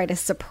hard you try to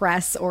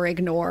suppress or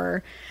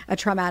ignore a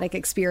traumatic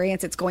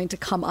experience, it's going to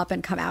come up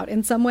and come out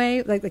in some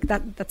way. Like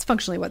that's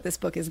functionally what this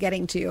book is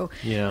getting to.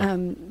 Yeah.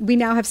 We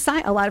now have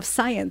a lot of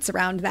science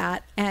around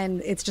that,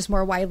 and it's just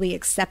more widely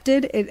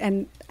accepted.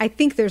 And I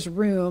think there's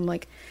room,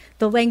 like,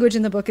 the language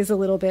in the book is a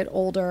little bit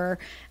older.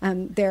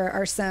 There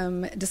are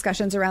some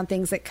discussions around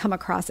things that come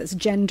across as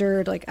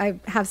gendered. Like, I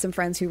have some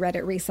friends who read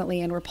it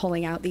recently and were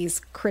pulling out these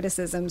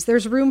criticisms.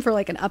 There's room for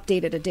like an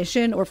updated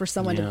edition, or for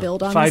someone to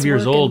build on 5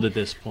 years work old at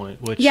this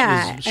point, which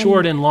is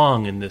short and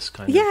long in this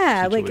kind of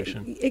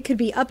situation. Like, it could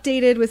be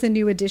updated with a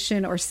new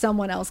edition, or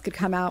someone else could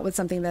come out with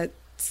something that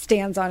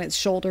stands on its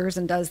shoulders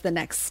and does the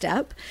next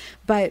step.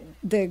 But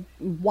the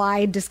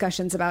wide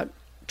discussions about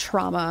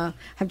trauma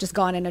have just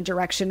gone in a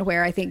direction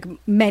where I think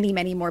many,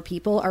 many more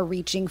people are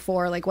reaching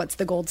for, like, what's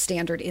the gold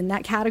standard in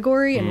that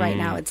category. And right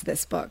now it's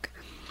this book.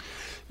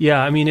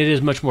 Yeah, I mean, it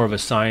is much more of a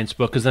science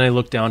book, because then I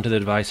look down to the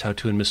advice, how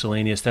to, and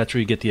miscellaneous. That's where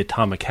you get the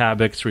Atomic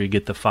Habits, where you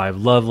get the 5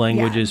 love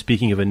languages,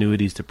 speaking of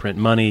annuities to print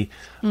money,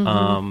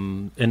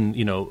 and,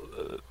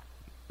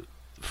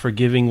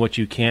 forgiving what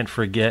you can't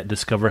forget,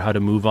 discover how to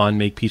move on,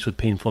 make peace with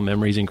painful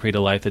memories, and create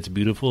a life that's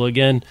beautiful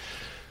again.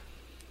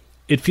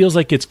 It feels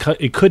like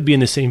it could be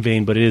in the same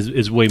vein, but it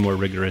is way more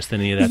rigorous than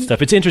any of that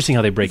stuff. It's interesting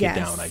how they break it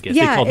down, I guess.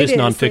 They call this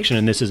nonfiction,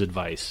 and this is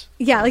is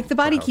Yeah, like The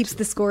Body Keeps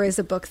the Score is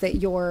a book that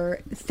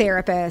your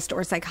therapist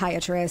or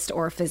psychiatrist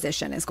or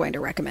physician is going to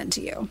recommend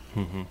to you.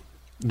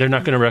 They're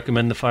not going to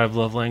recommend the 5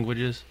 love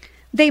languages?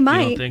 They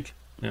might. You don't think?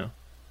 Yeah.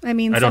 I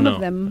mean, some of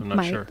them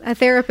might. Sure. A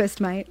therapist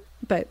might,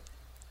 but...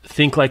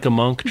 Think like a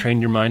monk, train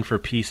your mind for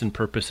peace and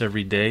purpose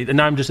every day. And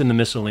now I'm just in the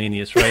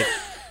miscellaneous, right?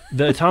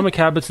 The Atomic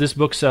Habits, this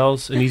book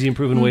sells, an easy and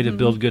proven way to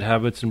build good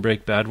habits and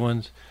break bad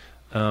ones.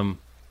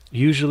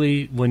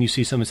 Usually when you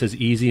see someone says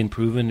easy and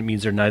proven, it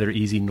means they're neither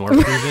easy nor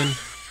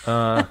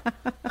proven.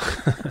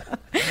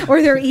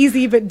 Or they're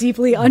easy but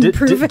deeply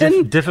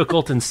unproven.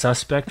 Difficult and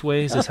suspect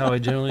ways is how I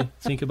generally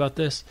think about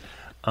this.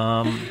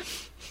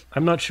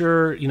 I'm not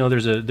sure.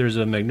 There's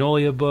a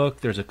Magnolia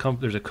book. There's a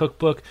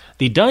cookbook.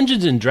 The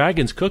Dungeons and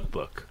Dragons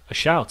cookbook. A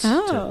shouts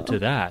to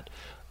that.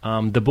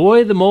 The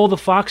Boy, the Mole, the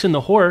Fox, and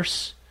the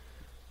Horse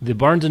the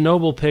Barnes &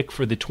 Noble pick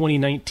for the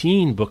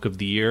 2019 Book of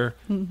the Year,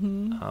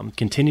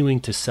 continuing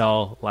to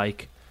sell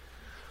like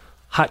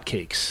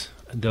hotcakes.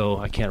 Though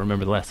I can't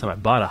remember the last time I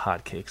bought a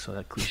hotcake, so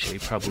that cliche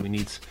probably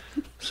needs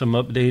some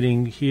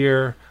updating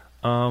here.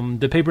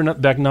 The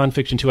paperback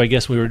nonfiction too. I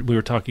guess we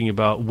were talking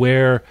about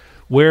where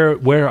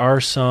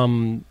are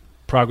some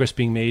progress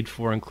being made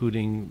for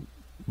including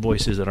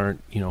voices that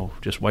aren't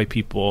just white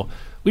people.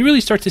 We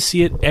really start to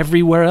see it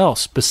everywhere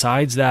else.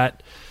 Besides the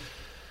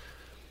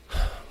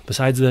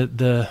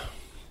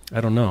I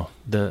don't know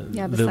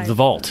the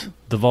vault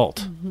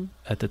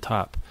at the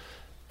top.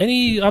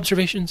 Any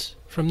observations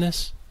from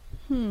this?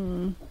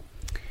 I'm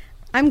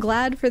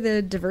glad for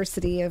the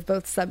diversity of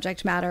both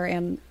subject matter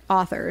and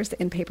authors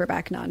in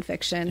paperback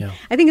nonfiction. Yeah.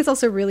 I think it's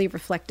also really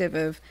reflective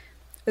of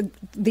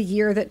the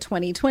year that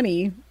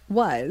 2020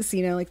 was,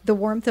 like The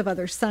Warmth of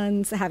Other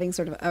Suns having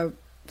sort of a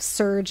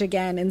surge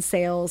again in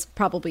sales,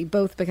 probably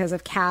both because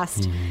of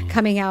Cast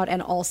coming out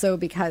and also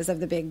because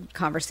of the big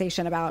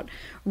conversation about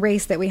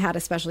race that we had,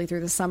 especially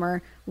through the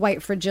summer.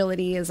 White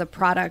Fragility is a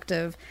product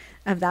of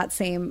that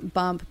same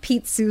bump.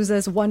 Pete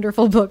Souza's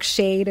wonderful book,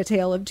 Shade, A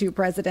Tale of Two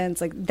Presidents,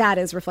 like that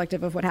is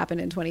reflective of what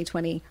happened in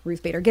 2020.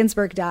 Ruth Bader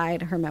Ginsburg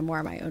died. Her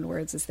memoir, My Own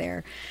Words, is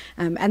there.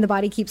 And The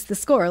Body Keeps the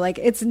Score. Like,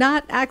 it's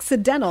not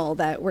accidental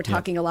that we're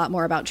talking a lot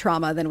more about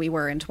trauma than we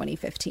were in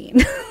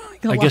 2015.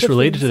 I guess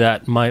related to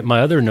that, my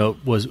other note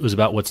was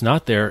about what's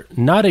not there.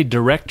 Not a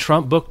direct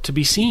Trump book to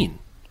be seen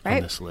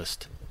on this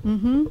list.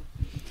 Mm-hmm.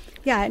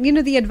 Yeah,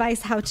 and the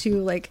advice how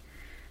to, like,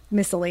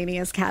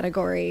 miscellaneous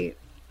category,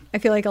 I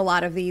feel like a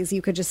lot of these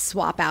you could just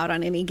swap out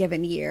on any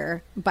given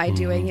year by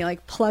doing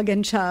like plug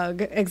and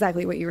chug,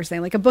 exactly what you were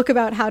saying, like a book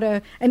about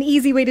an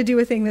easy way to do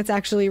a thing that's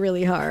actually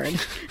really hard.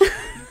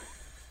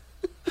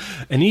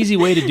 An easy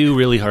way to do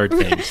really hard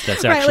things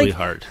that's actually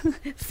hard.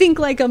 Think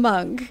like a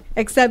monk,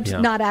 except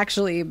not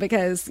actually,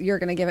 because you're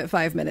going to give it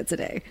 5 minutes a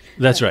day.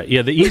 That's right.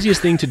 Yeah, the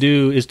easiest thing to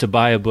do is to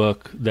buy a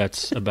book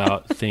that's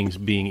about things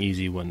being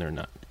easy when they're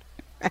not.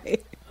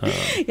 Right.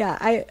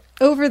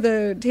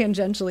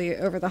 Tangentially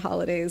over the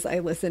holidays, I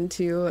listened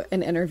to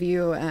an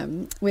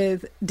interview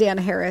with Dan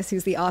Harris,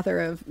 who's the author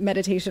of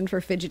Meditation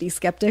for Fidgety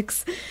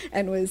Skeptics,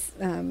 and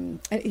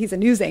he's a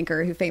news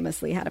anchor who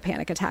famously had a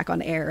panic attack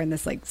on air, and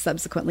this like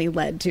subsequently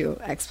led to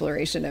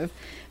exploration of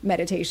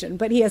meditation.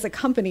 But he has a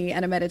company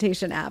and a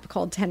meditation app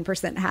called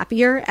 10%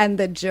 Happier, and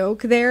the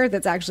joke there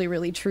that's actually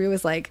really true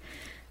is like,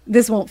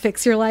 this won't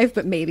fix your life,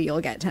 but maybe you'll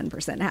get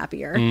 10%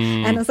 happier.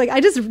 And I was like, I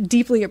just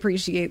deeply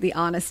appreciate the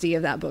honesty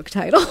of that book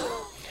title.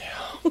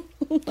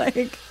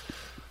 Like,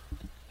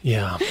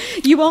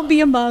 you won't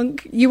be a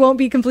monk, you won't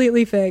be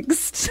completely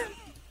fixed,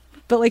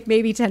 but like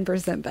maybe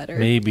 10% better.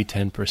 Maybe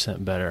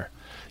 10% better.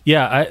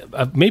 Yeah,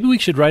 maybe we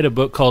should write a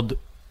book called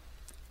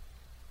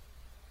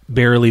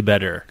Barely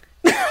Better.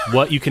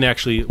 What you can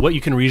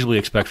reasonably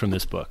expect from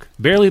this book.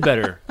 Barely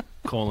Better,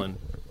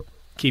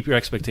 keep your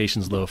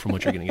expectations low from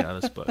what you're going to get out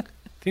of this book.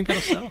 Think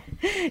that'll sell?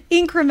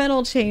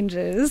 Incremental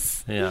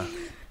changes. Yeah.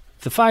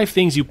 The 5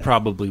 things you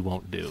probably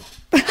won't do.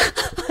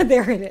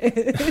 There it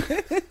is.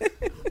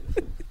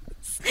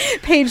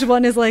 Page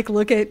 1 is like,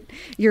 look at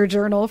your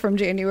journal from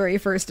January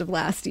 1st of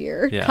last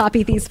year. Yeah.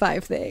 Copy these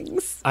 5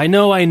 things. I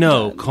know,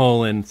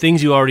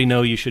 things you already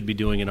know you should be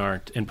doing and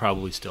aren't, and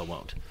probably still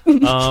won't.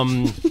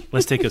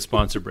 Let's take a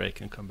sponsor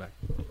break and come back.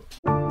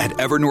 At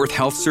Evernorth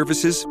Health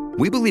Services,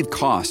 we believe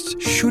costs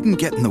shouldn't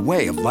get in the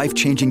way of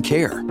life-changing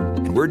care,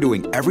 and we're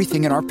doing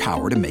everything in our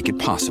power to make it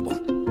possible.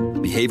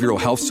 Behavioral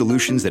health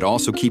solutions that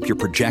also keep your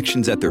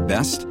projections at their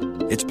best?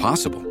 It's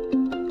possible.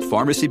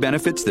 Pharmacy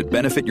benefits that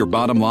benefit your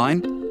bottom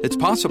line? It's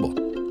possible.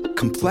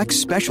 Complex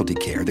specialty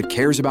care that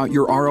cares about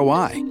your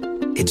ROI?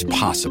 It's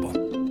possible.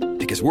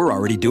 Because we're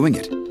already doing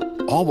it.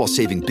 All while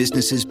saving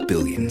businesses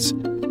billions.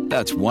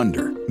 That's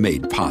Wonder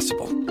made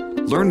possible.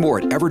 Learn more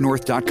at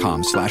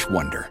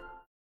evernorth.com/wonder.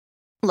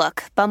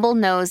 Look, Bumble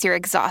knows you're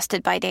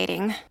exhausted by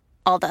dating.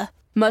 All the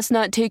must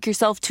not take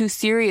yourself too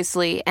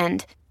seriously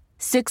and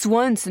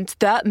 6'1" since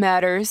that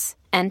matters.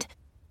 And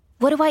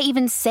what do I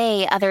even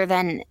say other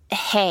than,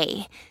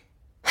 hey?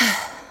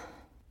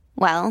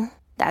 Well,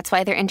 that's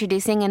why they're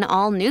introducing an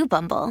all-new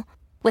Bumble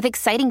with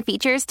exciting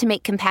features to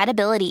make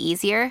compatibility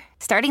easier,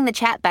 starting the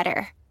chat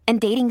better, and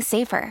dating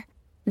safer.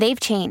 They've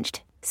changed,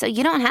 so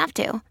you don't have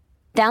to.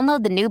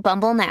 Download the new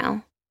Bumble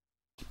now.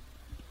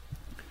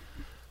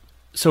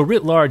 So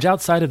writ large,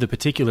 outside of the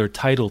particular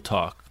title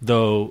talk,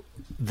 though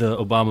the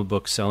Obama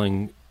book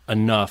selling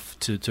enough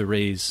to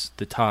raise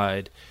the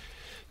tide,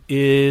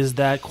 is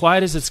that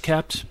quiet as it's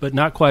kept, but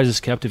not quiet as it's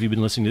kept if you've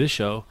been listening to this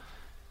show,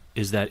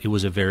 is that it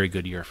was a very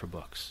good year for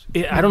books.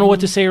 I don't know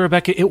what to say,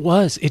 Rebecca. It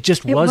was. It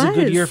just was a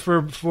good year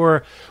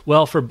for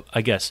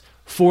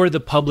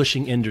the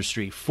publishing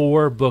industry,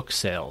 for book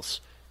sales.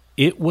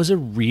 It was a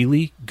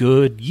really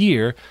good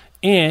year.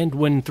 And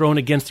when thrown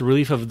against the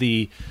relief of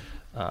the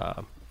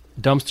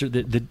dumpster,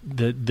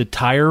 the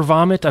tire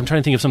vomit, I'm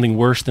trying to think of something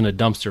worse than a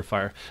dumpster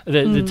fire.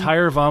 The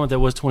tire vomit that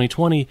was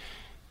 2020,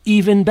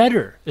 even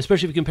better,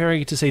 especially if you're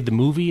comparing it to, say, the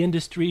movie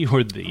industry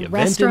or the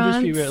event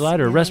industry,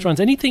 or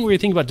restaurants, anything where you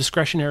think about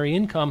discretionary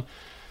income.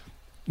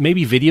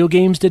 maybe video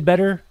games did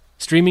better,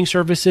 streaming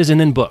services, and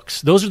then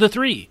books. Those are the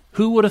three.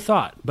 Who would have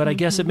thought? But I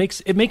guess it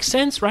makes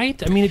sense,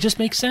 right? I mean, it just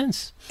makes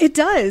sense. It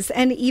does.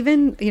 And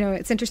even,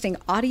 it's interesting,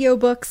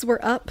 audiobooks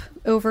were up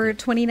over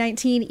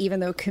 2019,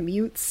 even though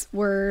commutes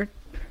were,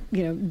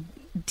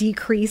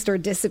 decreased or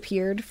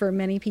disappeared for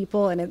many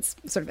people. And it's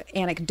sort of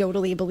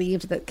anecdotally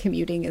believed that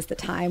commuting is the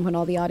time when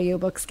all the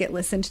audiobooks get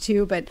listened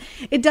to. But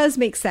it does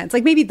make sense.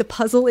 Like maybe the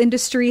puzzle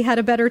industry had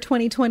a better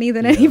 2020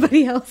 than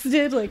anybody else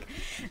did. Like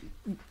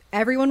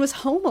everyone was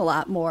home a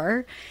lot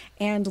more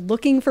and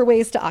looking for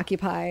ways to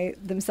occupy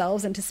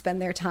themselves and to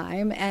spend their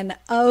time. And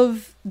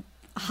of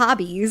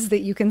hobbies that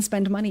you can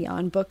spend money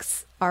on,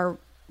 books are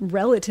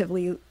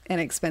relatively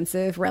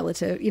inexpensive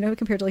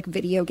compared to like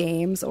video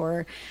games,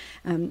 or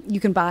you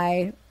could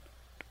buy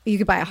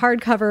a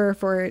hardcover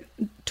for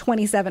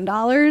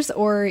 $27,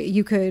 or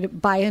you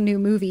could buy a new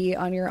movie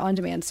on your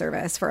on-demand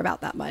service for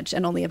about that much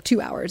and only have 2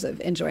 hours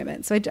of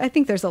enjoyment. So I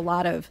think there's a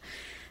lot of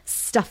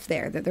stuff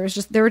there, that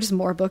there were just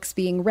more books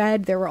being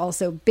read. There were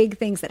also big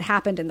things that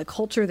happened in the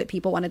culture that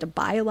people wanted to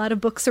buy a lot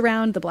of books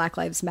around. The Black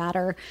Lives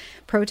Matter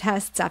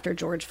protests after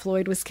George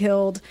Floyd was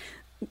killed,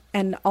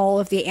 and all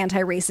of the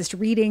anti-racist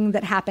reading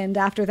that happened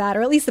after that,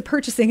 or at least the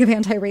purchasing of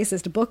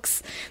anti-racist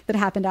books that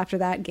happened after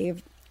that,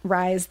 gave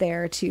rise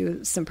there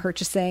to some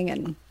purchasing.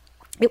 And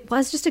it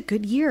was just a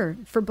good year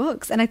for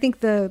books. And I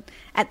think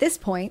at this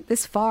point,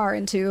 this far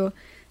into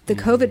the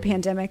COVID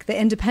pandemic, the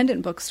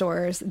independent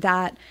bookstores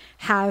that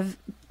have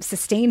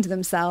sustained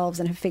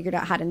themselves and have figured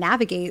out how to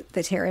navigate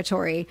the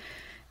territory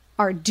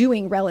are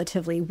doing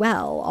relatively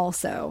well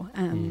also.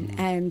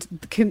 And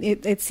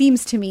it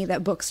seems to me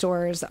that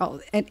bookstores,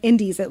 and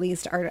indies at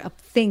least, are a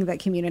thing that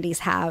communities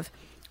have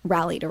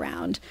rallied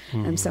around.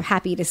 I'm so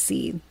happy to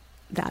see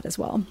that as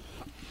well.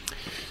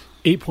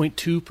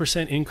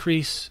 8.2%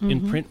 increase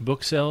in print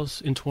book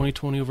sales in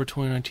 2020 over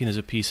 2019 is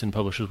a piece in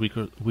Publishers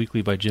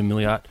Weekly by Jim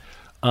Milliot.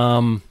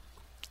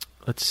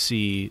 Let's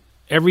see.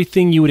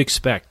 Everything you would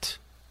expect.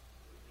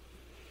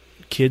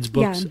 Kids'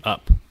 books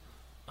up.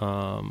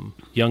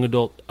 Young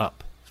adult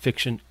up.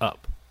 Fiction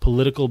up.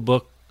 Political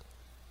book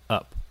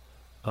up.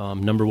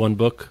 Number one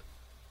book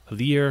of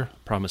the year,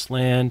 Promised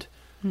Land.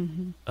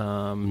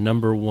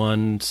 Number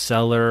one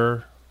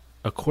seller,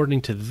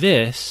 according to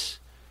this,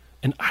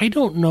 and I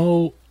don't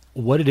know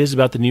what it is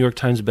about the New York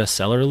Times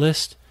bestseller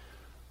list,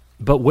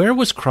 but where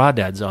was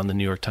Crawdads on the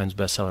New York Times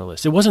bestseller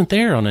list? It wasn't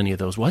there on any of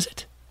those, was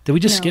it? Did we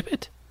just skip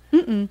it?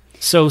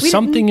 So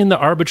something in the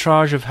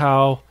arbitrage of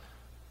how...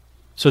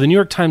 So the New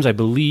York Times, I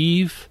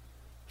believe,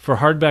 for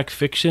hardback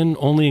fiction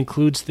only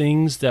includes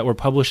things that were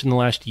published in the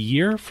last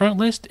year front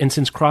list, and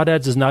since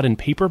Crawdads is not in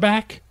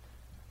paperback,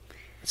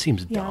 it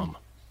seems dumb.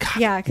 God,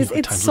 yeah, because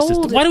it's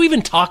sold... Why do we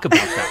even talk about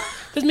that?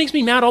 This makes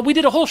me mad. We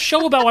did a whole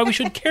show about why we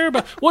should care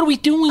about... What are we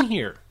doing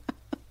here?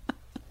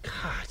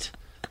 God.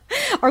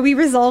 Are we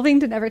resolving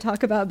to never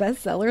talk about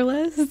bestseller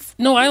lists?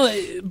 No,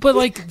 but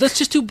let's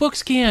just do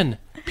Bookscan.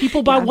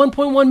 People bought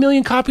 1.1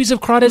 million copies of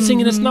Crawdads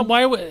singing. It's not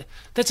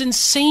that's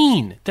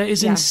insane. That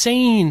is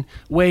insane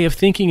way of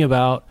thinking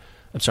about.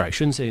 I'm sorry, I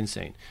shouldn't say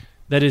insane.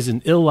 That is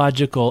an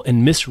illogical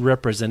and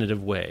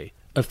misrepresentative way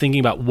of thinking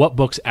about what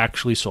books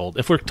actually sold.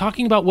 If we're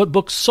talking about what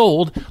books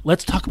sold,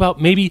 let's talk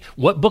about maybe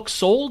what books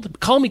sold.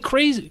 Call me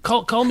crazy.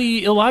 Call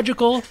me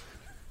illogical.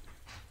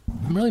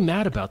 I'm really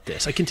mad about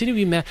this. I continue to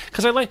be mad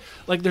because I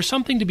like there's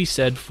something to be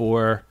said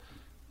for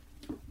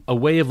a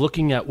way of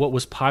looking at what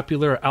was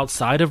popular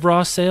outside of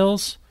raw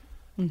sales,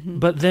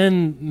 but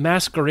then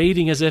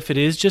masquerading as if it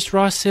is just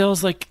raw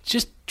sales. Like,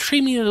 just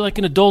treat me like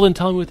an adult and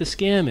tell me what the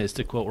scam is,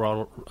 to quote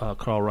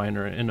Carl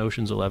Reiner in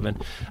Ocean's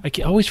 11. I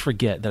always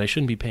forget that I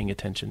shouldn't be paying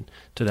attention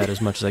to that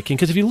as much as I can,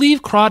 because if you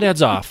leave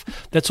Crawdads off,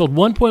 that sold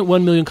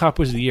 1.1 million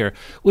copies of the year,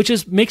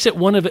 which makes it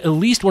at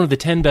least one of the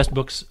 10 best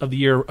books of the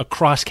year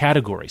across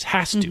categories.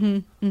 Has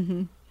to.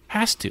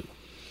 Has to.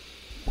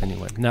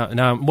 Anyway,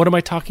 now, what am I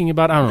talking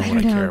about? I don't know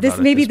what I care about.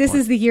 Maybe this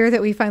is the year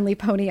that we finally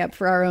pony up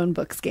for our own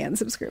Bookscan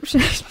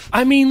subscription.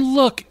 I mean,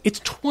 look, it's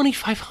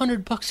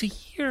 $2,500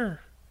 a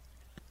year.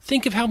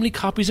 Think of how many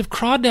copies of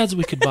Crawdads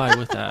we could buy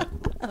with that.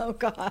 Oh,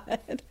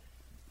 God.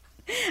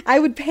 I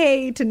would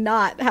pay to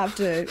not have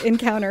to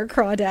encounter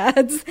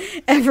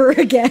Crawdads ever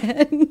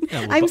again.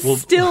 Yeah, I'm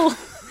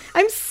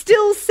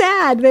still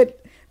sad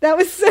that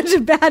was such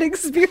a bad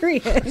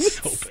experience.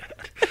 So bad.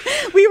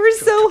 We were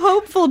so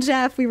hopeful,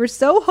 Jeff. We were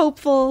so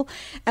hopeful.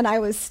 And I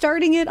was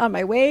starting it on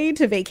my way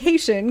to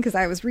vacation because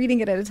I was reading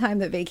it at a time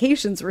that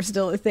vacations were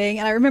still a thing.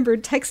 And I remember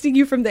texting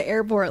you from the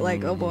airport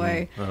like, oh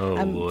boy,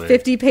 I'm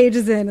 50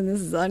 pages in and this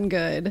is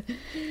ungood.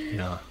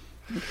 Yeah.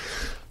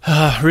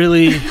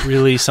 Really,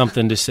 really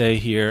something to say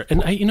here.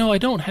 And I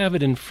don't have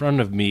it in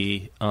front of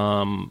me.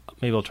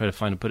 Maybe I'll try to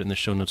find and put it in the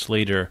show notes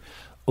later.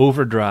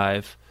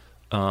 Overdrive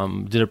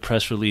did a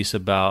press release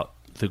about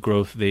the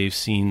growth they've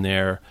seen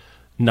there.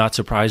 Not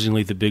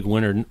surprisingly, the big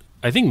winner,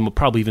 I think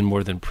probably even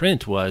more than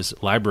print, was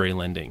library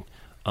lending,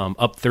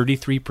 up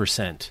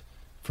 33%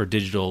 for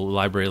digital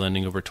library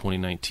lending over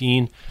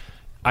 2019.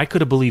 I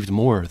could have believed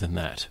more than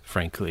that,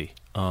 frankly.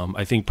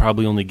 I think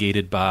probably only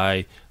gated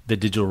by the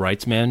digital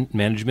rights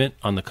management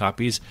on the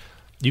copies.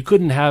 you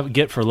couldn't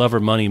get for love or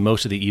money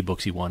most of the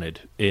ebooks you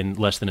wanted in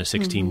less than a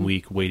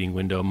 16-week waiting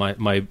window.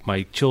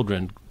 My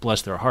children,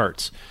 bless their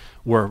hearts,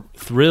 were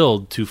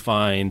thrilled to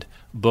find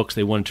books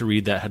they wanted to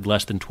read that had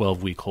less than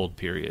 12-week hold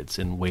periods,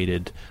 and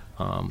waited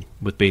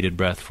with bated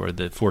breath for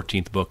the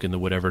 14th book in the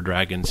Whatever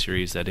Dragon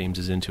series that Ames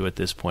is into at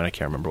this point. I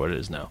can't remember what it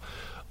is now.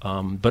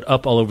 But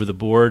up all over the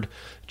board.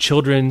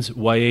 Children's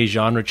YA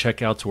genre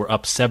checkouts were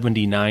up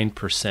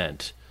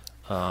 79%.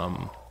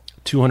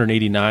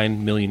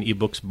 289 million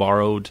ebooks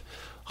borrowed.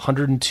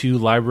 102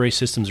 library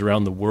systems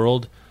around the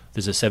world.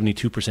 There's a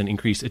 72%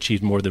 increase,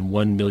 achieved more than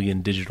 1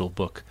 million digital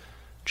book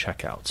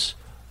checkouts.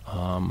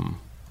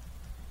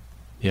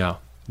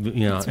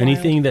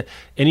 Anything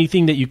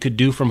that you could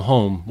do from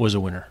home was a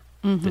winner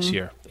this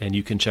year, and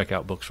you can check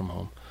out books from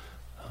home.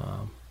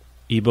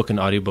 Ebook and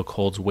audiobook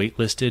holds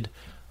waitlisted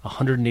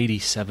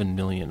 187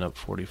 million, up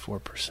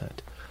 44%.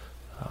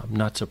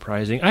 Not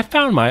surprising. I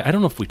found I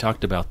don't know if we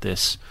talked about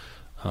this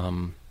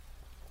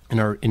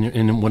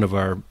in one of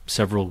our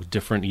several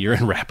different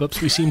year-end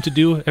wrap-ups we seem to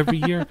do every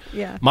year.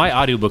 Yeah. My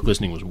audiobook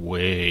listening was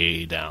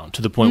way down,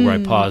 to the point where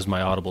I paused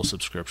my Audible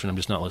subscription. I'm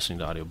just not listening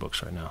to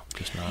audiobooks right now.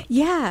 Just not.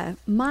 Yeah,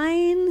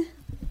 mine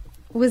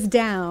was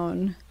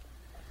down.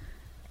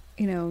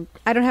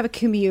 I don't have a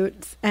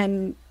commute,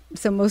 and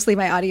so mostly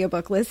my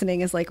audiobook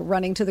listening is like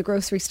running to the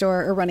grocery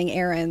store or running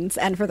errands.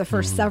 And for the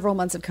first several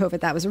months of COVID,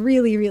 that was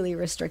really, really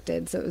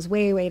restricted. So it was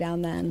way, way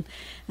down then.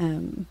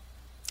 And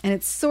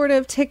it's sort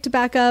of ticked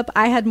back up.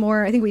 I had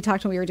more, I think we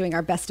talked when we were doing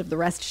our Best of the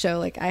Rest show,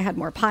 like I had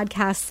more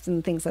podcasts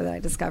and things that I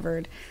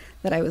discovered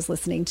that I was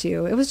listening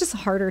to. It was just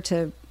harder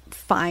to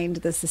find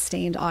the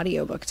sustained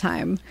audiobook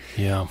time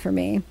for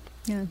me.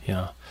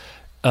 Yeah.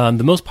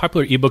 The most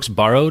popular ebooks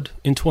borrowed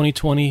in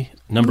 2020,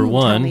 number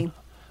one,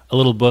 a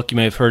little book you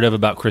may have heard of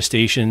about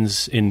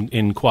crustaceans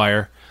in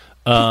choir.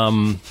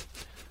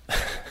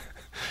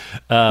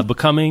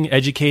 Becoming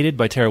Educated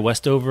by Tara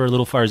Westover,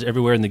 Little Fires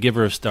Everywhere, and The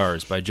Giver of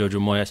Stars by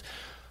Jojo Moyes.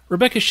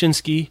 Rebecca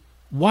Shinsky,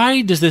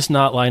 why does this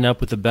not line up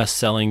with the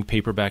best-selling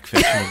paperback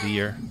fiction of the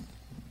year?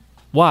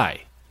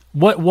 Why?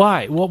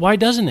 Why? Why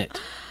doesn't it?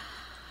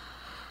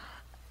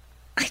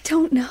 I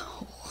don't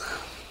know.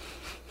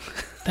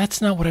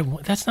 That's not what I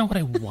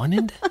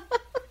wanted.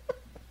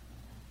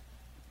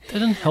 That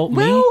doesn't help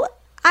me.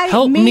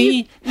 Help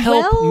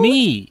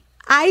me.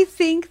 I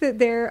think that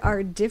there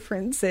are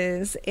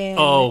differences in...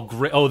 Oh,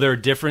 great. Oh, there are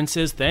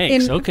differences?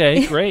 Thanks.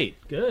 Okay, great.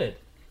 Good.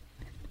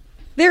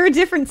 There are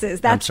differences.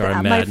 That's I'm sorry,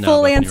 I'm my mad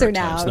full now answer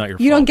now. It's not your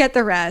you fault. don't get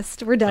the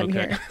rest. We're done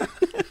here.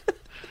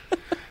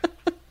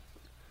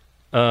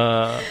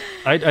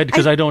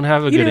 Because I don't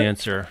have a good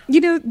answer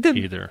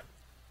either.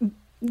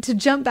 To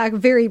jump back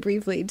very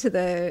briefly to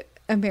the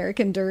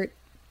American Dirt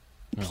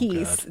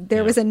piece,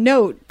 there was a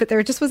note, but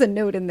there just was a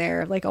note in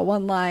there, like a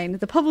one line: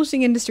 the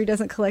publishing industry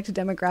doesn't collect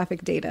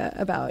demographic data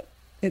about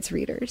its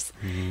readers.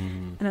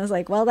 And I was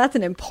like, well, that's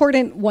an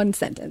important one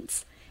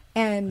sentence.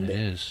 And it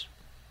is.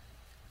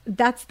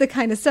 That's the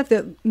kind of stuff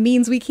that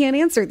means we can't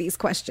answer these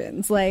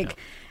questions. Like,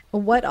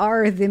 what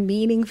are the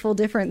meaningful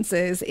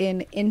differences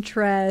in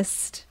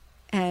interest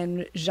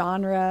and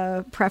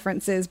genre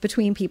preferences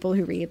between people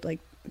who read like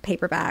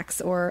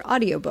paperbacks or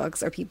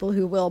audiobooks, or people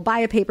who will buy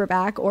a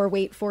paperback or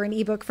wait for an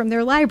ebook from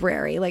their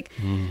library? Like,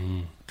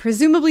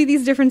 presumably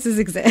these differences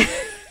exist.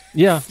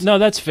 Yeah, no,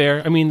 that's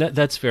fair. I mean,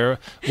 that's fair.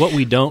 What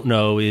we don't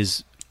know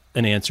is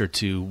an answer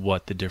to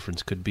what the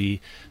difference could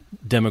be.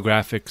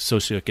 Demographic,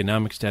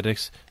 socioeconomic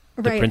statistics.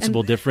 The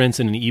principal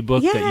difference in an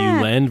ebook that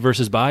you lend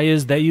versus buy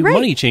is that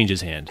money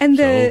changes hand. And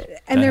there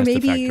may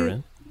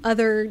be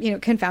other,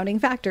 confounding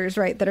factors,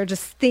 right, that are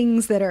just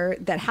things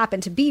that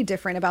happen to be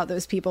different about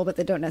those people, but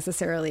that don't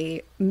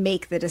necessarily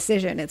make the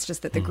decision. It's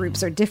just that the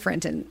groups are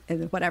different in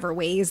whatever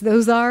ways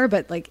those are.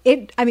 But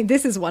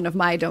this is one of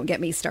my don't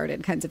get me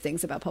started kinds of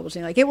things about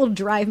publishing. Like, it will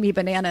drive me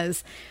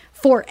bananas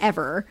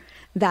forever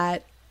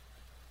that,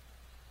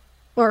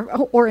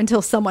 or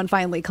until someone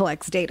finally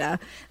collects data,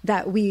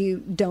 that we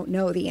don't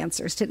know the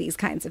answers to these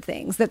kinds of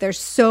things, that there's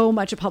so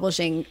much of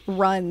publishing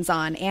runs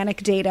on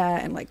anecdata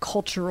and like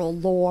cultural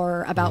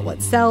lore about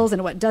what sells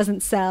and what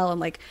doesn't sell.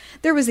 And like,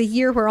 there was a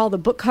year where all the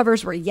book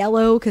covers were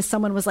yellow because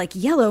someone was like,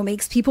 yellow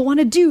makes people want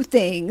to do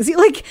things.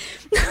 Like,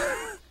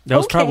 that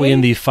was probably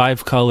in the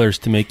 5 colors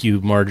to make you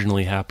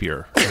marginally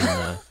happier in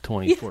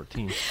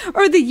 2014.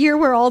 Or the year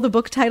where all the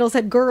book titles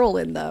had girl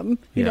in them,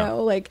 you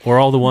know, like, or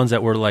all the ones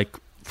that were like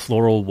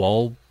floral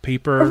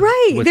wallpaper,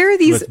 right? There are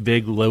these with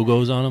big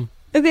logos on them.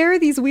 There are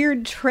these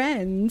weird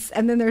trends,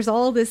 and then there's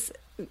all this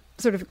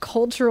sort of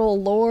cultural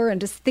lore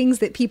and just things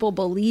that people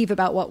believe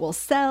about what will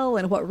sell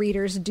and what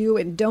readers do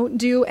and don't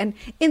do. And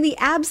in the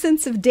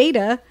absence of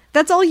data,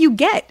 that's all you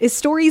get is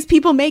stories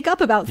people make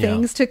up about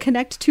things to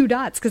connect 2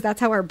 dots, because that's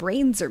how our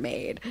brains are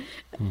made.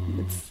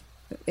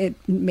 It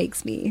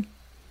makes me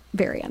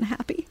very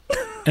unhappy.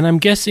 And I'm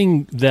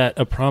guessing that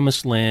A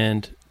Promised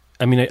Land,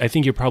 I mean, I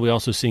think you're probably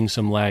also seeing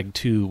some lag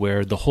too,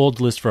 where the hold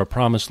list for A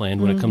Promised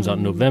Land, when it comes out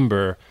in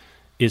November,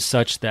 is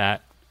such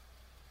that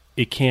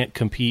it can't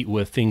compete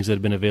with things that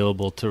have been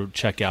available to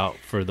check out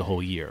for the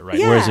whole year, right?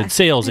 Yeah. Whereas in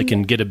sales, it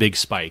can get a big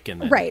spike.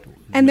 And then Right.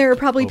 And there are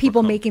probably people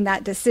overcome. making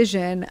that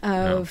decision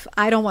of,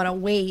 I don't want to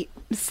wait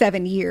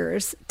 7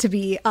 years to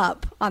be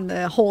up on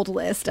the hold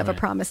list of a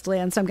promised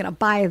land. So I'm going to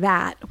buy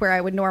that where I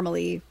would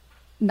normally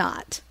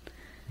not.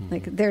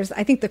 Like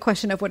I think the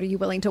question of what are you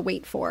willing to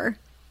wait for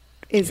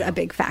is a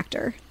big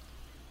factor.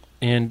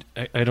 And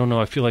I don't know,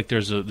 I feel like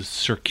there's a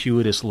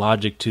circuitous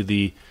logic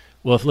to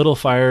well, if Little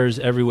Fires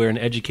Everywhere and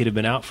Educate have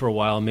been out for a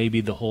while,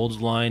 maybe the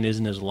holds line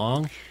isn't as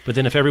long. But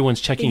then if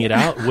everyone's checking it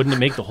out, wouldn't it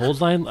make the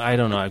holds line? I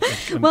don't know.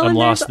 I'm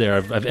lost there.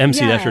 I've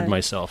MC Eshered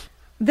myself.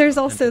 There's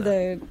also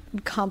the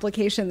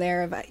complication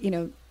there of,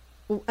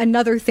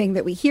 another thing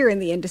that we hear in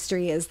the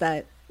industry is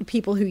that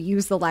people who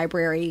use the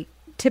library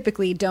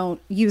typically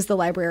don't use the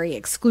library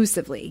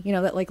exclusively,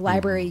 that like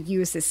library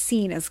use is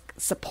seen as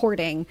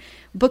supporting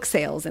book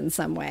sales in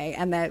some way.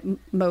 And that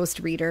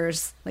most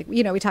readers, like,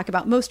 we talk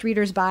about most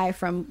readers buy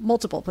from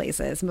multiple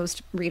places.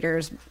 Most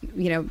readers,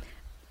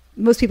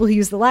 most people who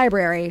use the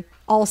library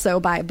also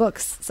buy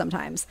books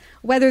sometimes.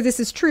 Whether this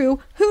is true,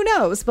 who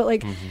knows? But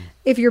like,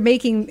 if you're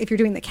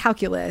doing the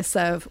calculus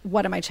of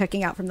what am I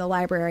checking out from the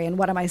library and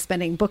what am I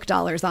spending book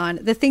dollars on,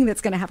 the thing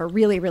that's going to have a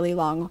really, really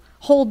long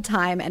hold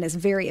time and is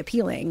very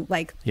appealing,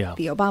 like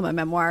the Obama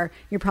memoir,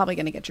 you're probably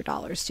going to get your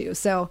dollars to.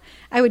 So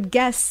I would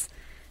guess,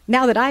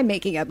 now that I'm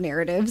making up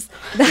narratives,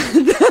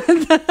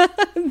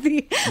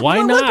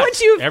 Why not?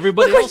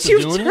 Everybody else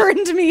is doing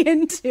turned me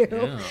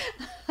into.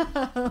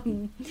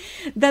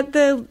 That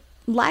the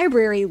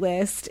library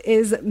list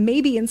is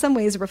maybe in some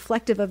ways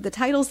reflective of the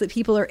titles that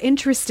people are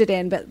interested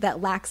in, but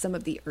that lack some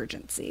of the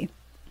urgency.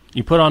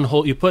 You put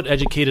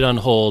Educated on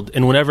hold,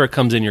 and whenever it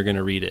comes in, you're going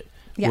to read it.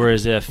 Yeah.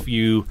 Whereas if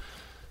you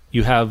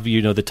have,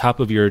 the top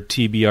of your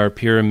TBR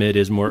pyramid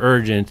is more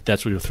urgent,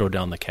 that's where you'll throw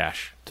down the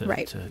cash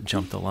to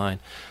jump the line.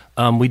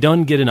 We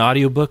don't get an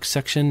audiobook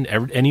section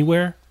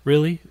anywhere,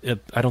 really.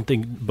 I don't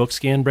think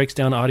BookScan breaks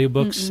down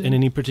audiobooks in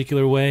any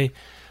particular way.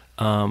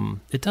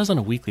 It does on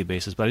a weekly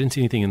basis, but I didn't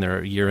see anything in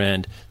their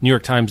year-end. New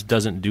York Times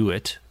doesn't do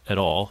it at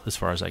all, as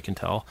far as I can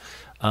tell.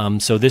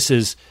 So this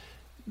is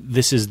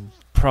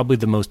probably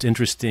the most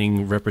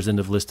interesting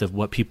representative list of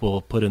what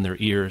people put in their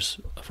ears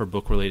for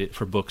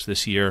books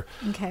this year.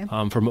 Okay.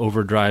 From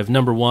Overdrive.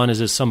 Number 1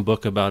 is some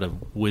book about a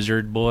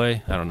wizard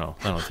boy. I don't know.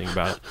 I don't think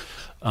about it.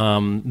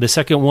 The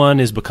second one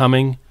is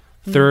Becoming.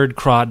 Third,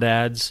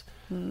 Crawdads.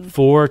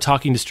 4,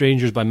 Talking to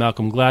Strangers by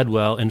Malcolm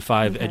Gladwell, and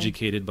 5,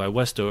 Educated by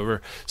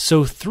Westover.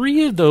 So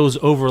 3 of those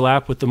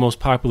overlap with the most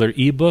popular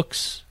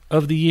ebooks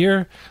of the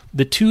year.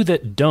 The 2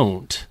 that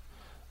don't,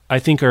 I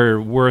think,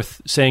 are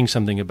worth saying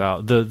something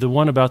about. The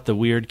one about the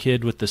weird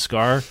kid with the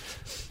scar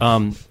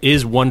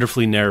is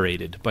wonderfully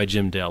narrated by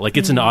Jim Dale. Like,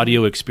 it's an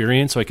audio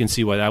experience, so I can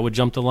see why that would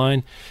jump the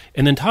line.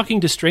 And then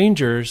Talking to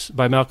Strangers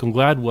by Malcolm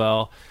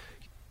Gladwell,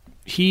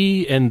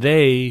 he and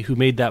they who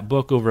made that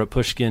book over at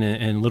Pushkin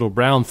and Little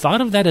Brown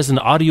thought of that as an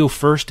audio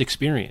first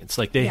experience.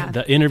 Like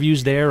the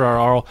interviews there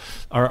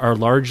are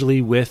largely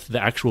with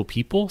the actual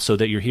people, so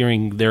that you're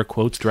hearing their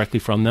quotes directly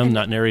from them,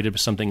 not narrated by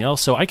something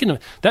else. So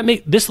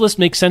this list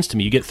makes sense to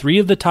me. You get 3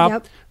 of the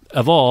top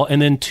of all,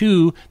 and then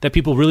 2 that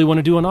people really want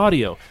to do on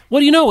audio. What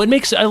do you know? It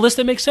makes a list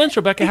that makes sense,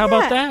 Rebecca. How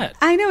about that?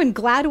 I know. And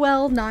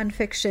Gladwell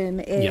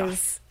nonfiction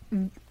is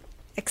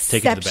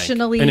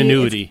exceptionally an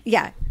annuity.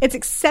 It's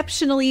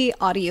exceptionally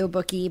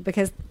audiobooky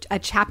because a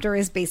chapter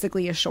is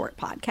basically a short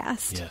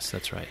podcast. Yes,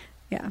 that's right.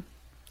 Yeah.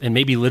 And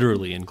maybe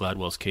literally in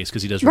Gladwell's case,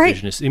 because he does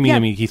revisionist. I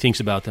mean, he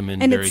thinks about them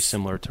in very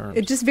similar terms.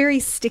 It's just very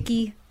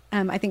sticky.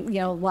 I think,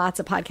 lots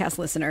of podcast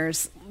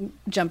listeners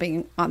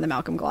jumping on the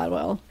Malcolm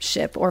Gladwell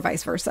ship or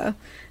vice versa.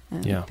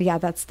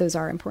 But those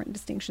are important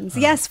distinctions.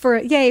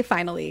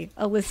 Finally,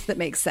 a list that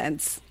makes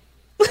sense.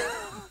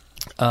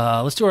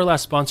 Let's do our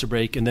last sponsor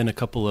break and then a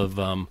couple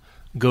of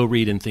go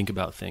read and think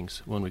about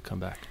things when we come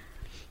back.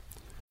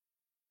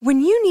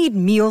 When you need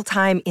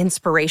mealtime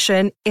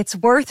inspiration, it's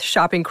worth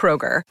shopping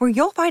Kroger, where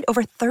you'll find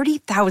over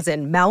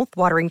 30,000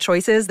 mouth-watering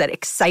choices that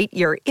excite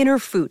your inner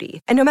foodie.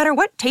 And no matter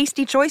what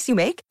tasty choice you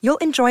make, you'll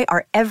enjoy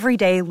our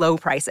everyday low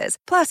prices,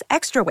 plus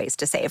extra ways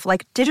to save,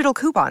 like digital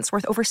coupons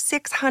worth over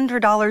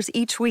 $600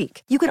 each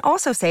week. You can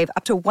also save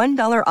up to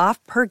 $1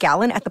 off per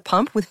gallon at the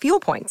pump with fuel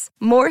points.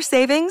 More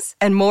savings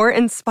and more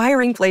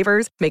inspiring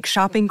flavors make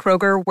shopping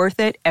Kroger worth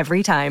it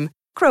every time.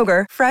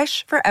 Kroger,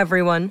 fresh for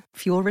everyone.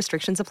 Fuel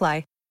restrictions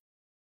apply.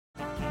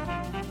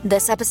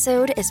 This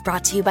episode is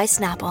brought to you by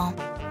Snapple.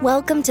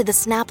 Welcome to the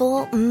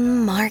Snapple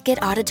Market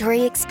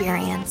Auditory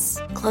Experience.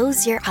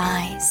 Close your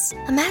eyes.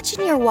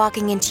 Imagine you're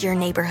walking into your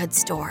neighborhood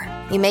store.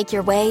 You make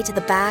your way to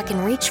the back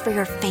and reach for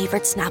your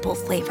favorite Snapple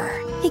flavor.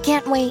 You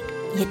can't wait.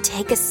 You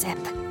take a sip.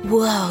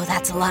 Whoa,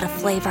 that's a lot of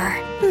flavor.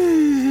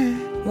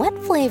 What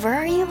flavor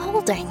are you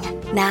holding?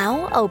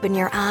 Now open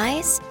your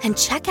eyes and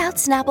check out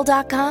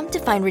Snapple.com to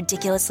find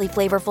ridiculously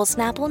flavorful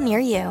Snapple near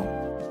you.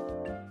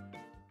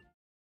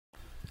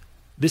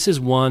 This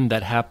is one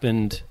that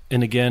happened,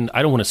 and again,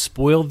 I don't want to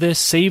spoil this.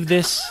 Save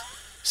this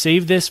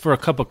Save this for a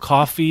cup of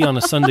coffee on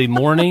a Sunday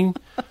morning.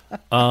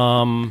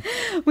 When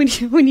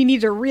you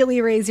need to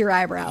really raise your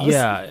eyebrows.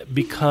 Yeah,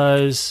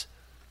 because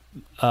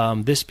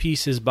this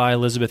piece is by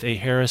Elizabeth A.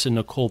 Harris and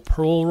Nicole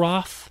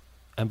Perlroth.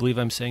 I believe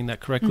I'm saying that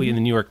correctly, in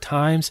the New York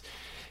Times.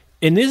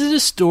 And this is a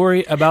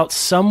story about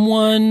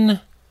someone,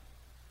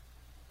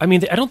 I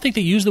mean, I don't think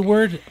they use the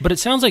word, but it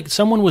sounds like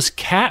someone was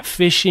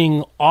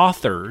catfishing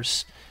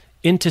authors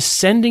into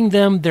sending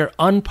them their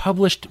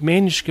unpublished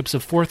manuscripts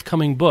of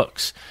forthcoming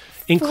books,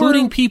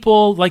 including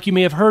people like you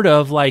may have heard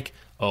of, like,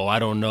 oh, I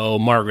don't know,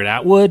 Margaret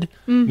Atwood,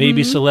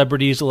 maybe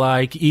celebrities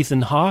like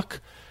Ethan Hawke.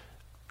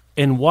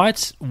 And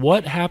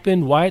what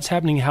happened, why it's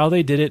happening, how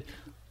they did it.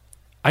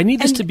 I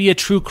need this to be a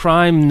true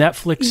crime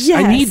Netflix.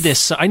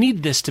 Yes. I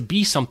need this to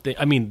be something.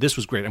 I mean, this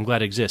was great. I'm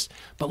glad it exists.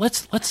 But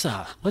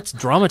let's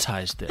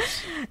dramatize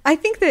this. I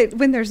think that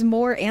when there's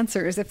more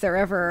answers, if there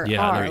ever are,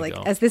 there you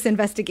go. As this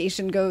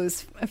investigation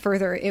goes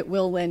further, it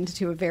will lend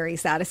to a very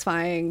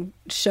satisfying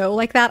show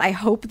like that. I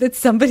hope that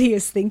somebody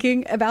is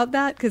thinking about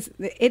that, because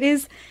it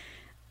is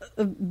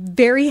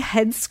very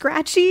head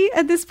scratchy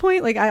at this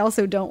point. Like, I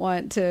also don't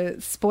want to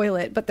spoil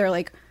it, but they're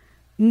like,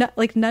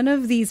 none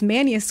of these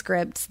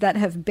manuscripts that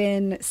have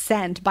been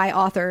sent by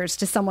authors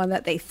to someone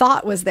that they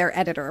thought was their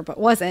editor but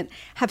wasn't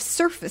have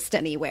surfaced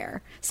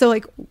anywhere. So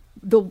like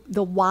the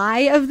why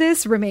of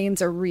this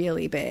remains a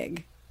really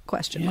big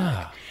question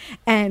mark.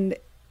 And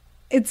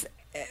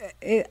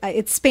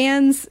it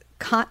spans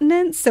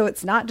continents, so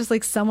it's not just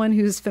like someone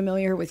who's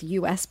familiar with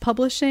US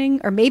publishing,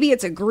 or maybe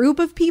it's a group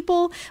of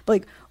people, but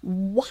like,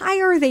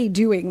 why are they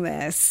doing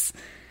this?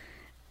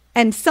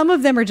 And some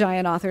of them are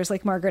giant authors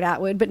like Margaret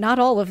Atwood, but not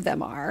all of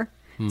them are.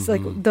 So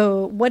like,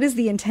 what is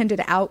the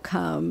intended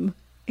outcome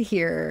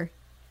here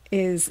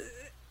is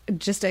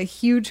just a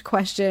huge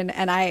question.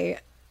 And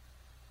I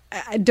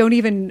don't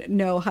even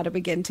know how to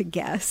begin to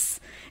guess.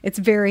 It's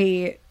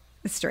very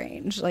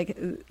strange. Like,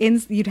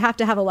 you'd have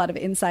to have a lot of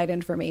inside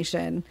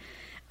information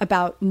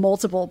about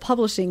multiple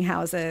publishing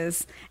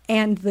houses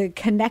and the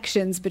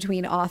connections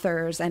between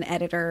authors and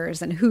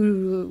editors and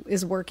who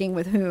is working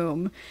with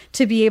whom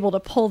to be able to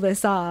pull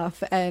this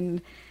off. And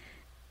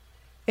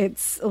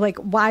it's like,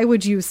 why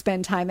would you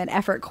spend time and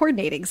effort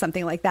coordinating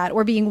something like that,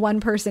 or being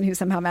one person who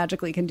somehow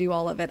magically can do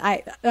all of it?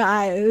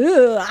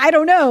 I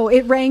don't know.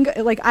 It rang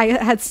like I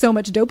had so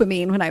much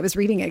dopamine when I was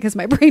reading it, because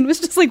my brain was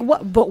just like,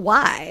 what? But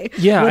why?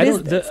 Yeah,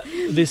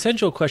 the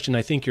essential question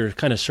I think you're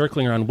kind of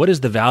circling around: what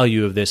is the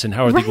value of this, and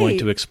how are they going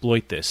to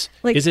exploit this?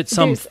 Like, is it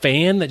some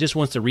fan that just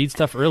wants to read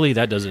stuff early?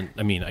 That doesn't.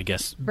 I mean, I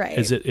guess. Right.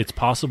 Is it? It's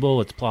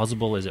possible. It's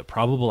plausible. Is it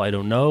probable? I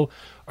don't know.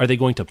 Are they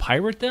going to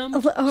pirate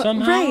them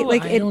somehow? Right,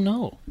 like I don't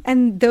know.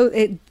 And though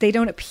they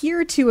don't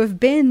appear to have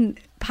been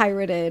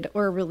pirated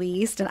or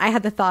released, and I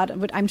had the thought,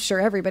 I'm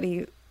sure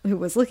everybody who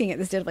was looking at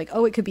this did, like,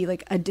 oh, it could be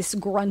like a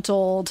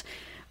disgruntled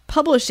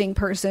publishing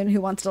person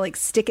who wants to like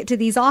stick it to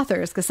these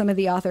authors, because some of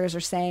the authors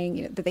are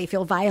saying that they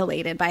feel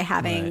violated by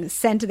having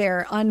sent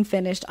their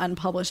unfinished,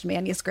 unpublished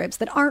manuscripts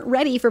that aren't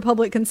ready for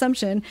public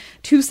consumption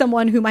to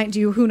someone who might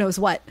do who knows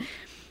what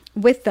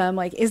with them.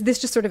 Like, is this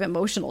just sort of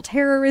emotional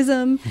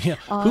terrorism? Yeah.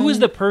 Who is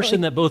the person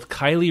that both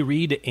Kylie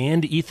Reed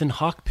and Ethan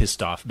Hawke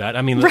pissed off about?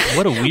 I mean,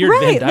 what a weird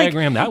Venn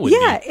diagram that would be.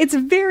 Yeah, it's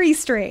very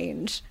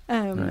strange.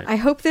 I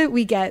hope that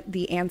we get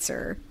the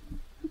answer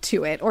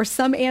to it, or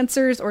some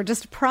answers, or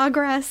just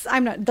progress.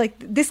 I'm not like,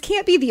 this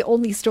can't be the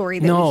only story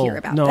that we hear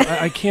about. No,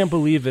 I can't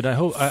believe it.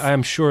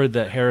 I'm sure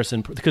that Harrison,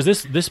 because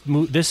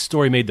this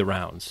story made the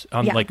rounds.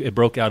 Like, it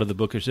broke out of the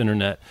bookish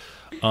internet.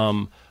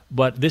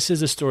 But this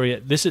is a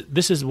story. This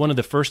is one of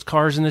the first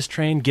cars in this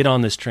train. Get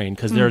on this train,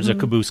 because there's a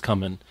caboose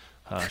coming.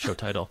 Show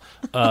title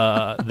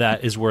that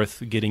is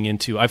worth getting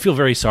into. I feel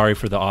very sorry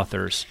for the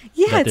authors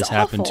that this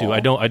happened to. I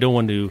don't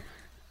want to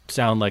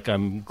sound like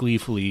I'm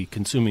gleefully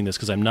consuming this,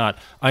 because I'm not.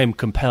 I am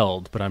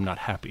compelled, but I'm not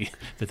happy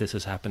that this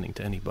is happening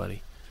to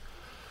anybody.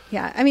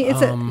 Yeah, I mean,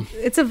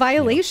 it's a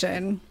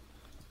violation.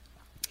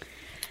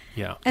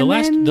 Yeah. The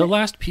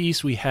last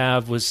piece we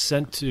have was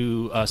sent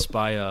to us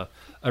by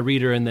a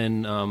reader and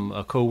then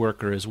a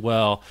coworker as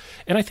well.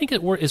 And I think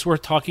it's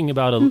worth talking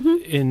about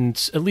in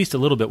at least a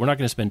little bit. We're not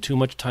going to spend too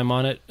much time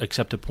on it,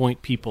 except to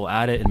point people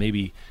at it and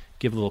maybe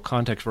give a little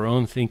context for our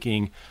own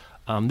thinking.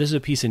 This is a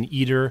piece in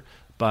Eater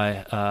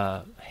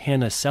by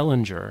Hannah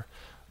Selinger,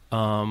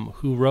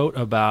 who wrote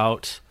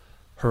about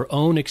her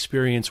own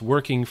experience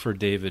working for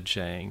David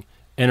Chang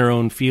and her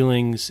own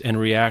feelings and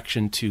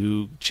reaction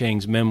to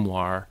Chang's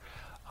memoir.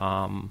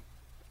 And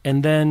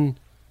then,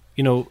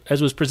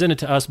 as was presented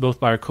to us both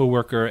by our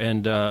coworker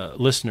and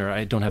listener,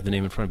 I don't have the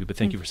name in front of me, but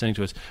thank you for sending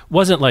to us.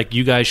 Wasn't like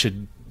you guys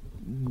should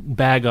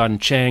bag on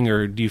Chang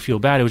or do you feel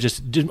bad? It was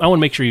just I want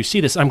to make sure you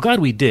see this. I'm glad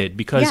we did,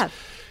 because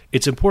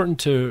it's important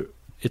to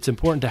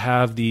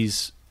have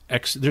these.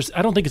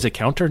 I don't think it's a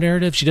counter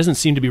narrative. She doesn't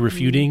seem to be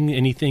refuting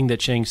anything that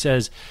Chang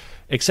says,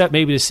 except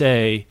maybe to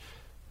say,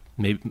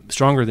 maybe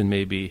stronger than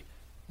maybe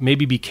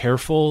be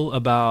careful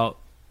about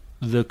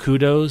the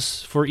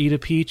kudos for Eat a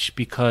Peach,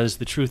 because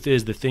the truth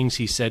is the things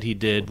he said he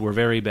did were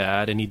very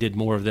bad, and he did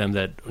more of them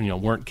that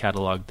weren't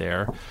cataloged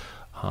there.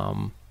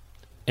 And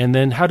And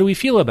then how do we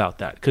feel about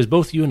that? Because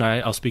both you and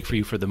I'll speak for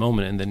you for the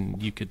moment, and then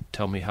you could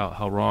tell me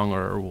how wrong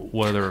or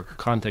what other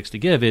context to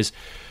give is.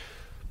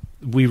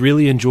 We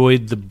really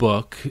enjoyed the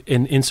book,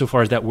 and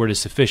insofar as that word is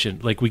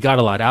sufficient. Like, we got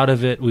a lot out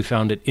of it. We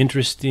found it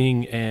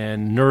interesting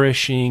and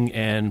nourishing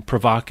and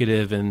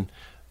provocative and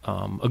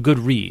a good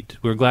read.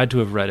 We were glad to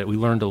have read it. We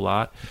learned a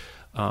lot.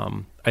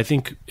 I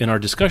think in our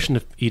discussion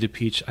of Eat a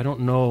Peach, I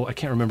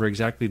can't remember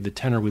exactly the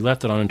tenor we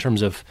left it on in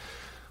terms of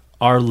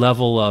our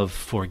level of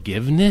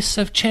forgiveness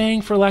of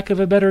Chang, for lack of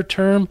a better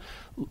term.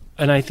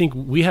 And I think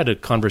we had a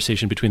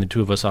conversation between the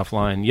two of us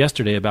offline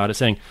yesterday about it,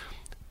 saying,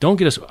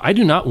 I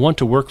do not want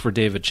to work for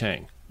David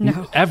Chang.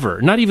 No.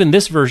 Ever. Not even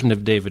this version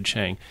of David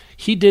Chang.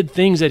 He did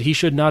things that he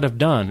should not have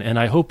done. And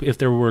I hope if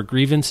there were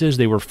grievances,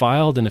 they were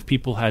filed. And if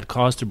people had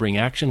cause to bring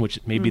action, which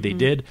maybe they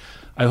did,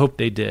 I hope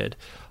they did.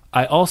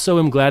 I also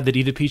am glad that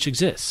Eat a Peach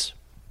exists.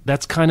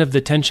 That's kind of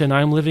the tension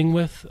I'm living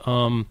with.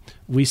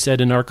 We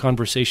said in our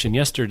conversation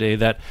yesterday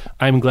that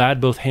I'm glad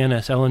both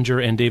Hannah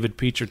Selinger and David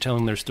Peach are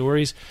telling their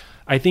stories.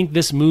 I think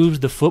this moves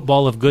the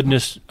football of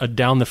goodness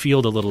down the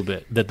field a little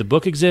bit, that the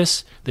book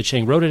exists, that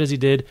Chang wrote it as he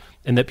did,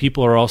 and that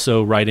people are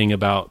also writing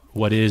about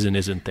what is and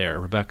isn't there.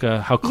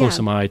 Rebecca, how close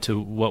am I to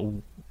what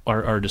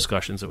our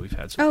discussions that we've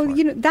had so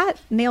far? That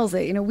nails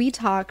it. We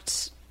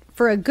talked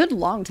for a good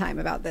long time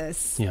about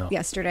this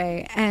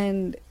yesterday,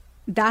 and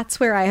that's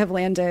where I have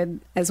landed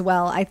as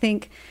well. I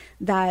think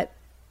that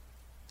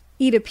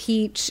Eat a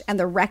Peach and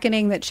the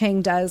reckoning that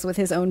Chang does with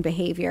his own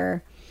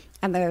behavior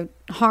and the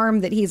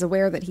harm that he's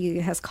aware that he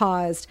has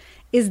caused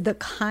is the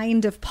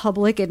kind of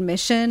public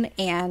admission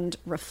and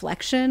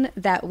reflection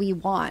that we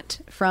want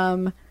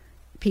from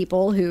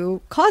people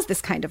who cause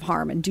this kind of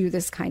harm and do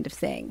this kind of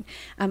thing.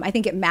 I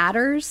think it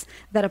matters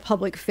that a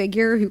public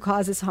figure who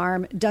causes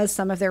harm does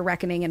some of their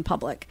reckoning in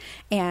public.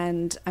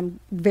 And I'm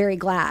very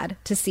glad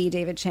to see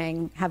David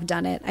Chang have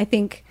done it. I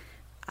think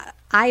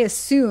I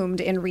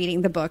assumed in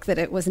reading the book that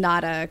it was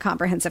not a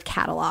comprehensive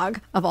catalog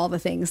of all the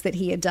things that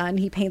he had done.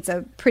 He paints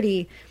a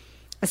pretty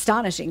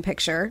astonishing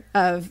picture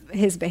of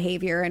his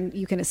behavior, and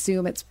you can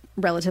assume it's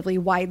relatively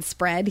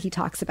widespread. He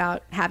talks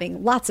about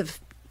having lots of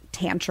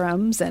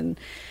tantrums and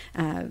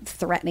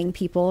threatening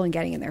people and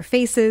getting in their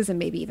faces and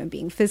maybe even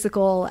being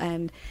physical.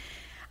 And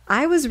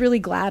I was really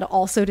glad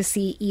also to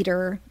see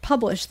Eater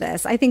publish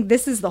this. I think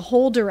this is the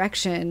whole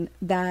direction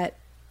that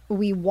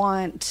we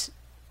want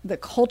the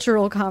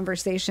cultural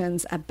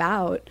conversations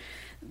about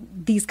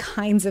these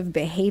kinds of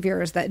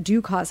behaviors that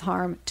do cause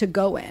harm to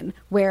go in,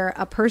 where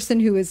a person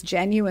who is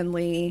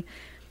genuinely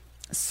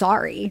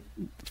sorry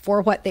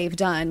for what they've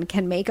done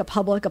can make a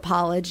public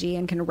apology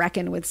and can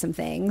reckon with some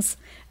things.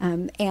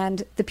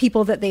 And the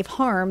people that they've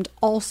harmed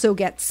also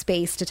get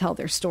space to tell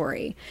their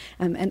story.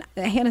 And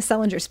Hannah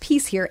Selinger's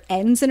piece here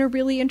ends in a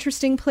really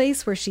interesting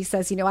place where she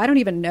says, I don't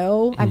even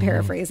know, I'm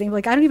paraphrasing,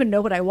 I don't even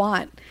know what I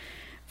want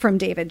from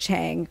David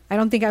Chang. I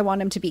don't think I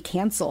want him to be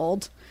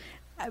canceled.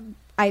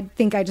 I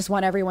think I just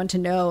want everyone to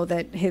know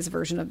that his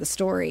version of the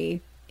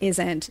story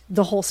isn't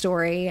the whole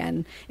story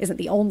and isn't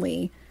the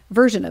only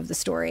version of the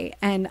story.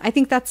 And I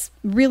think that's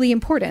really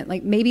important.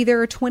 Maybe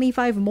there are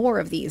 25 more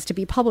of these to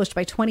be published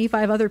by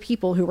 25 other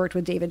people who worked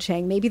with David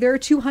Chang. Maybe there are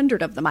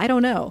 200 of them. I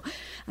don't know.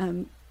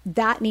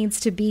 That needs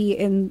to be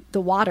in the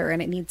water,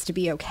 and it needs to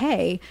be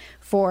okay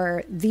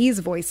for these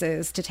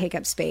voices to take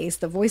up space,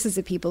 the voices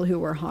of people who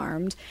were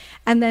harmed,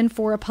 and then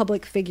for a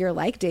public figure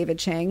like David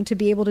Chang to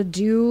be able to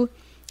do,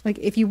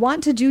 if you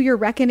want to do your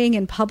reckoning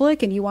in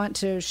public and you want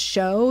to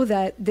show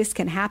that this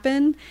can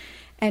happen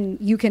and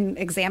you can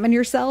examine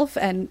yourself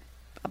and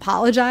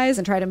apologize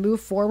and try to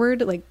move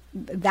forward,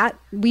 that,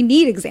 we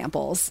need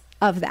examples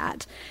of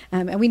that.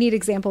 And we need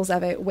examples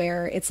of it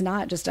where it's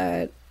not just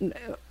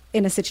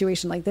in a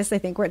situation like this, I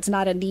think, where it's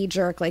not a knee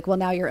jerk,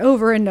 now you're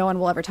over and no one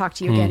will ever talk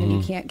to you again and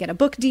you can't get a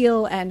book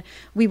deal and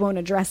we won't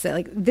address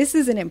it. This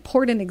is an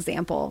important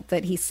example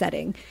that he's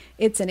setting.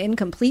 It's an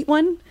incomplete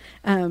one.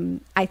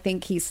 I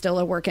think he's still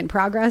a work in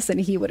progress, and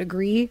he would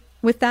agree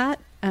with that.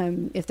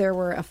 If there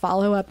were a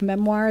follow-up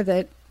memoir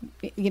that,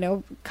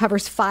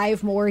 covers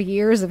 5 more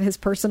years of his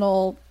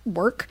personal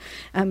work,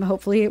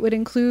 hopefully it would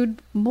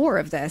include more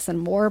of this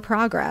and more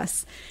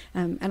progress.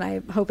 And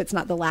I hope it's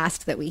not the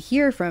last that we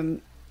hear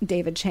from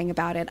David Chang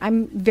about it.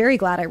 I'm very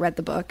glad I read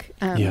the book.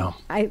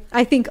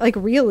 I think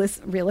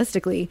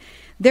realistically,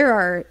 there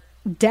are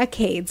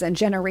decades and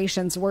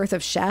generations worth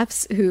of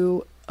chefs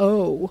who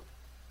owe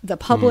the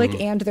public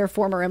and their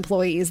former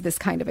employees this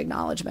kind of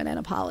acknowledgement and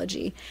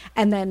apology.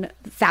 And then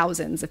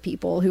thousands of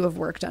people who have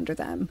worked under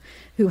them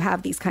who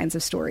have these kinds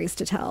of stories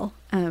to tell.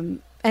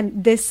 And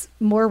this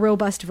more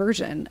robust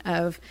version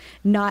of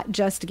not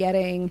just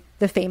getting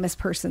the famous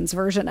person's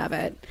version of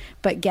it,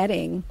 but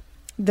getting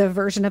the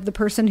version of the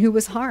person who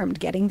was harmed,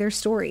 getting their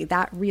story.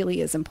 That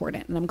really is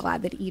important. And I'm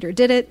glad that Eater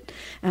did it.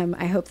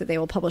 I hope that they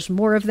will publish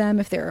more of them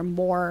if there are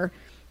more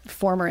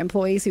former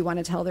employees who want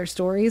to tell their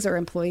stories, or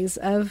employees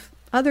of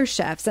other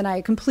chefs. And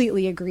I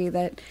completely agree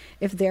that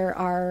if there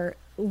are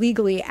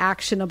legally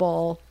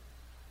actionable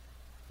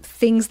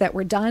things that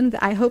were done,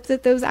 I hope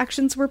that those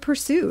actions were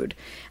pursued,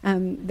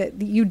 that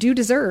you do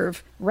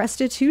deserve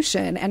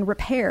restitution and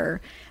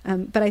repair.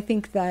 But I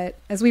think that,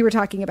 as we were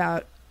talking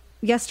about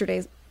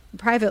yesterday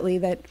privately,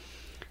 that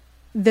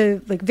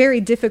the very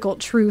difficult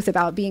truth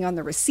about being on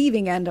the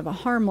receiving end of a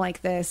harm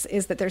like this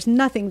is that there's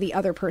nothing the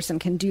other person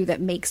can do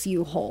that makes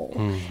you whole.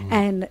 Mm-hmm.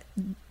 And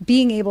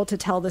being able to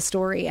tell the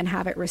story and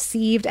have it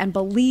received and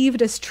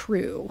believed as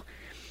true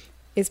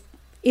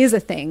is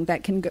a thing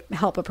that can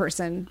help a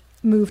person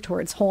move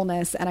towards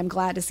wholeness. And I'm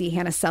glad to see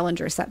Hannah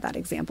Selinger set that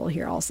example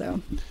here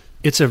also.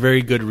 It's a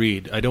very good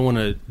read. I don't want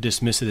to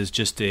dismiss it as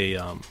just a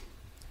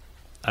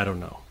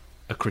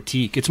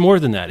critique. It's more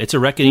than that. It's a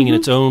reckoning in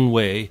its own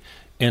way.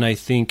 And I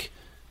think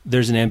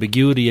there's an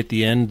ambiguity at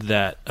the end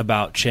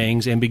about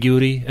Chang's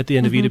ambiguity at the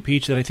end of Eat a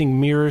Peach that I think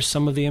mirrors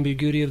some of the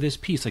ambiguity of this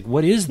piece. Like,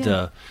 what is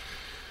the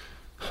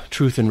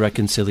truth and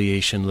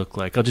reconciliation look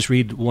like? I'll just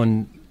read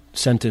one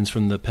sentence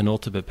from the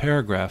penultimate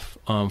paragraph.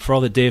 For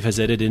all that Dave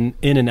has edited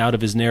in and out of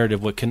his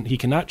narrative, he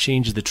cannot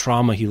change the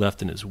trauma he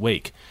left in his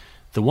wake.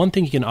 The one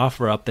thing he can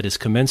offer up that is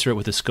commensurate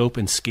with the scope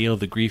and scale of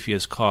the grief he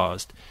has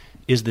caused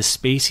is the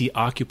space he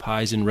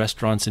occupies in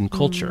restaurants and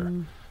culture.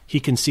 He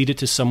can cede it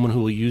to someone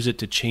who will use it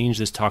to change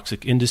this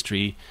toxic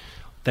industry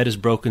that has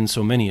broken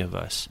so many of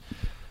us.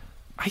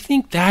 I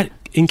think that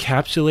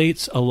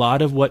encapsulates a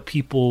lot of what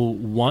people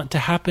want to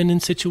happen in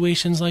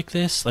situations like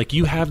this. Like,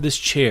 you have this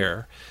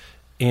chair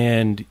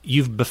and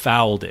you've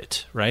befouled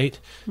it, right?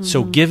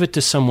 So give it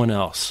to someone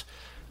else.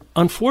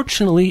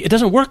 Unfortunately, it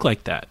doesn't work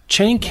like that.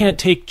 Chang can't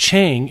take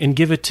Chang and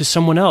give it to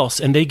someone else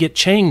and they get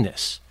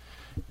Changness.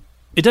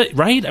 It does,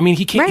 right? I mean,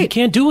 he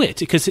can't do it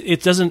because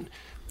it doesn't.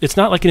 It's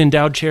not like an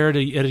endowed chair at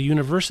a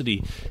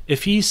university.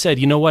 If he said,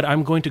 you know what,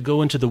 I'm going to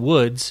go into the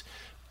woods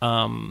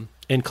and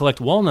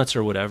collect walnuts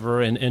or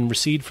whatever and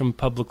recede from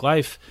public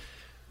life,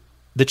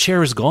 the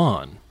chair is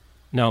gone.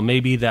 Now,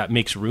 maybe that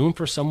makes room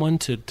for someone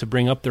to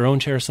bring up their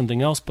own chair or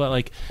something else, but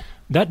like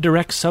that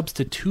direct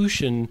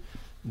substitution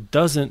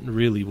doesn't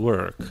really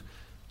work.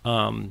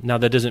 Now,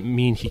 that doesn't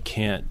mean he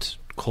can't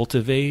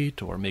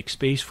cultivate or make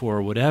space for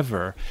or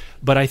whatever,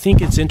 but I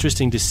think it's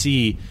interesting to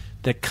see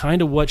that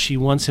kind of what she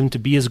wants him to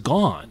be is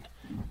gone.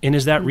 And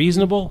is that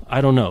reasonable?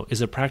 I don't know.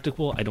 Is it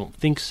practical? I don't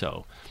think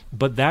so.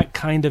 But that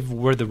kind of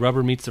where the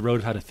rubber meets the road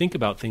of how to think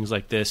about things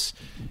like this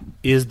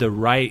is the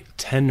right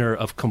tenor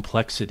of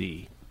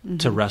complexity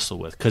to wrestle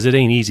with, because it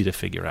ain't easy to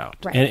figure out.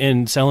 Right.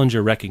 And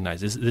Selinger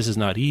recognizes this is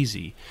not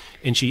easy.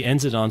 And she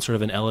ends it on sort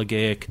of an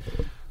elegaic,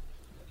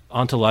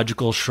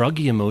 ontological,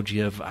 shruggy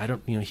emoji of,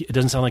 it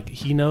doesn't sound like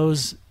he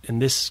knows.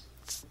 And this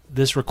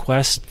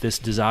request, this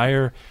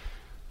desire,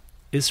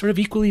 is sort of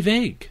equally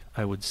vague,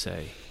 I would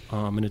say,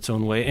 in its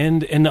own way,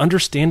 and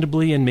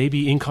understandably and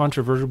maybe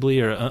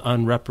incontrovertibly or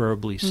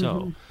unreparably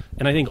so.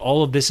 And I think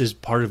all of this is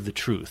part of the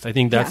truth. I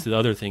think that's the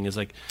other thing is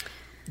like,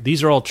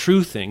 these are all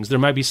true things. There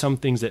might be some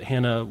things that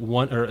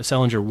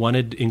Selinger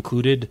wanted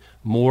included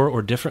more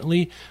or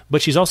differently,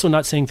 but she's also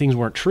not saying things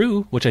weren't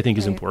true, which I think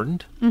is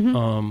important,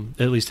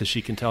 at least as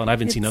she can tell. And I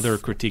haven't seen other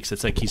critiques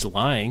that's like he's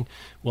lying.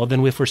 Well,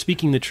 then if we're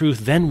speaking the truth,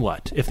 then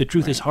what? If the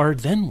truth is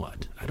hard, then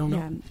what? I don't know.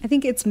 Yeah. I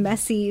think it's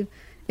messy.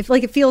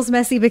 It feels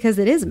messy because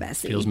it is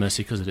messy. Feels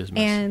messy because it is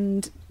messy.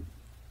 And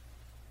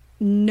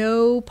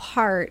no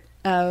part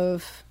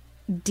of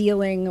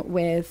dealing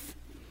with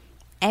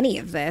any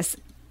of this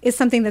is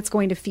something that's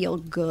going to feel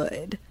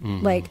good.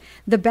 Like,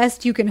 the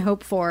best you can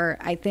hope for,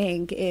 I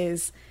think,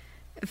 is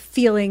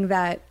feeling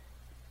that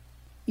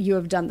you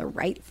have done the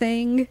right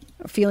thing,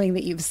 feeling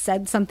that you've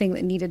said something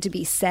that needed to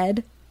be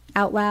said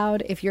out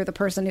loud if you're the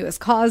person who has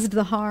caused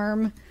the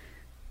harm,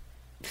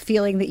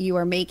 feeling that you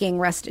are making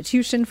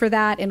restitution for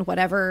that in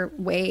whatever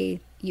way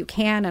you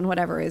can and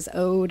whatever is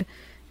owed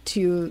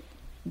to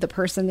the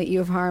person that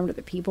you've harmed or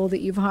the people that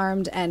you've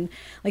harmed. And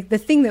like the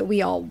thing that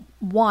we all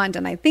want,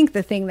 and I think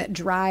the thing that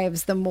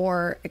drives the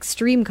more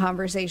extreme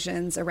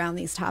conversations around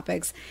these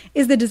topics,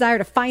 is the desire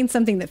to find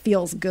something that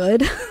feels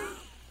good.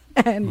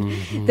 And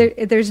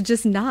there's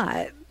just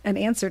not an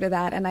answer to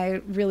that. And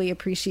I really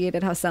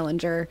appreciated how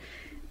Selinger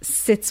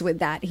sits with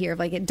that here.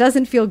 Like, it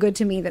doesn't feel good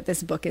to me that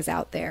this book is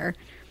out there.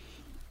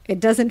 It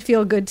doesn't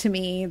feel good to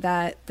me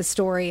that the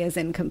story is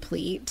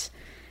incomplete.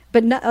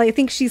 But I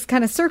think she's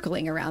kind of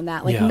circling around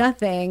that. Like,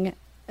 nothing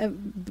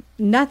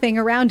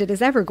around it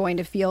is ever going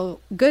to feel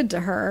good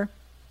to her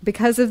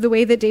because of the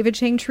way that David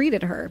Chang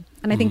treated her.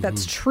 And I think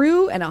that's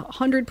true and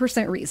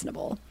 100%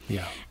 reasonable.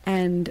 Yeah.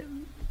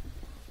 And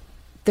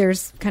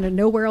there's kind of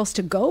nowhere else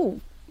to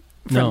go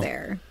from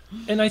there.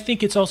 And I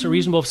think it's also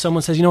reasonable if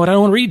someone says, you know what, I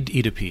don't want to read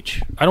Eat a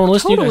Peach. I don't want to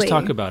listen to you guys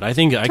talk about it. I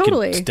think I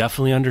could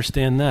definitely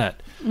understand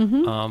that.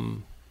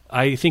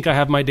 I think I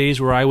have my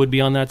days where I would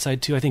be on that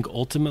side too. I think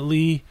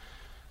ultimately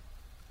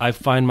I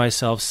find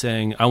myself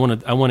saying, I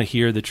want to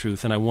hear the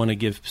truth, and I want to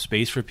give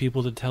space for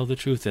people to tell the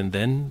truth and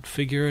then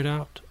figure it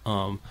out.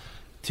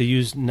 To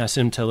use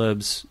Nassim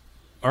Taleb's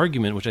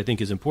argument, which I think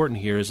is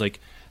important here, is like,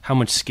 how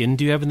much skin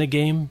do you have in the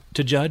game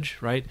to judge,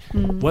 right?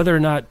 Whether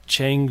or not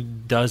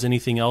Chang does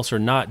anything else or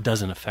not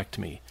doesn't affect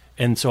me.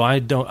 And so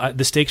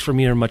the stakes for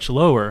me are much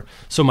lower.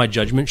 So my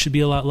judgment should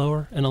be a lot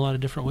lower in a lot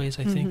of different ways,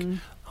 I think.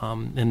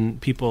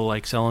 And people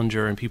like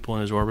Selinger and people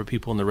in his orbit,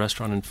 people in the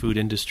restaurant and food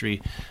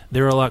industry,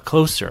 they're a lot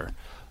closer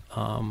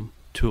to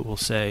it, we'll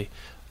say.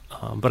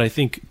 But I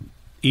think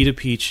Eat a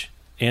Peach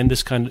and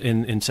this kind of,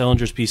 in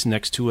Selinger's piece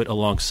next to it,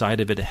 alongside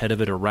of it, ahead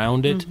of it,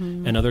 around it,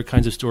 and other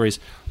kinds of stories,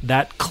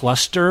 that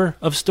cluster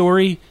of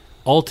story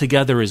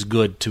altogether is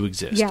good to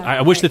exist. Yeah,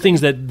 I wish the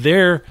things that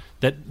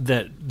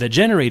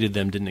generated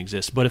them didn't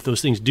exist. But if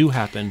those things do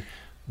happen,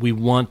 we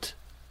want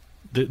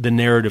the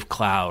narrative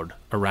cloud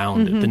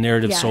around it, the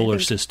narrative solar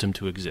system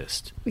to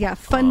exist. Yeah,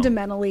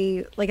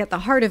 fundamentally, like at the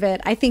heart of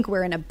it, I think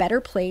we're in a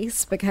better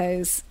place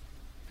because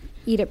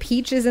Eat a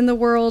Peach is in the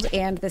world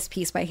and this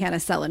piece by Hannah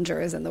Selinger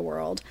is in the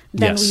world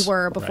than we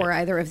were before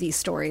either of these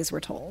stories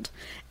were told.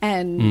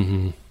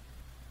 And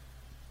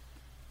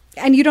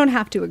and you don't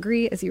have to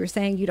agree, as you were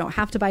saying, you don't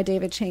have to buy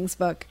David Chang's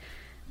book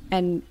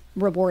and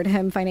reward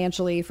him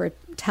financially for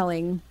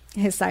telling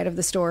his side of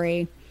the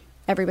story.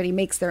 Everybody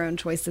makes their own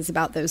choices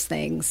about those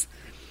things.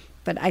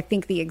 But I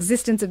think the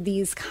existence of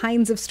these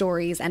kinds of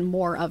stories and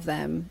more of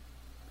them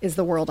is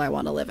the world I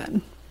want to live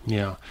in.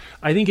 Yeah,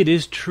 I think it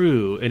is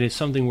true, and it's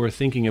something worth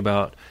thinking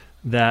about,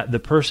 that the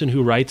person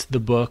who writes the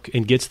book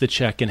and gets the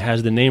check and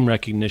has the name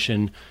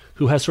recognition,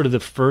 who has sort of the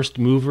first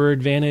mover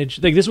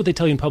advantage, like this is what they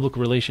tell you in public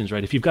relations,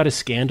 right? If you've got a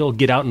scandal,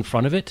 get out in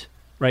front of it,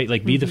 right?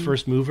 Like be the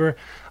first mover.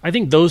 I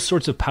think those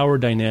sorts of power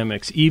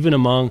dynamics, even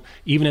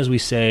as we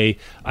say,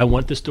 I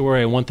want the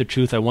story, I want the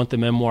truth, I want the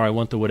memoir, I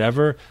want the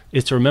whatever,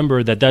 is to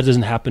remember that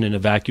doesn't happen in a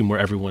vacuum where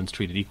everyone's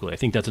treated equally. I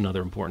think that's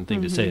another important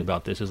thing to say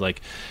about this, is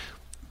like,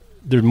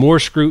 there's more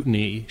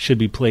scrutiny should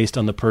be placed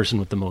on the person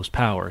with the most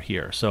power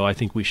here. So I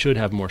think we should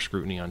have more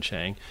scrutiny on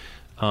Chang.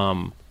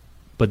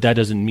 But that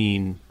doesn't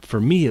mean, for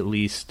me at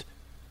least,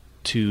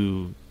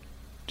 to,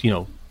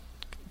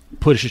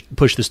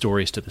 push the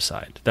stories to the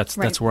side.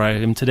 That's where I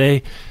am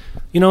today.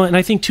 And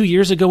I think 2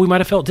 years ago we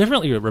might have felt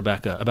differently,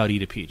 Rebecca, about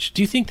Eat a Peach.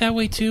 Do you think that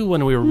way too,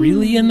 when we were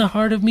really in the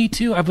heart of Me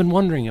Too? I've been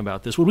wondering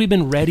about this. Would we have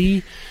been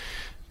ready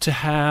to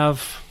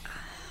have...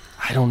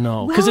 I don't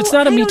know, because it's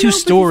not a Me Too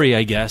story,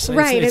 I guess.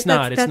 Right. It's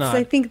not.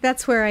 I think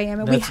that's where I am.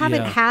 And we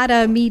haven't had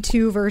a Me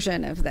Too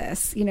version of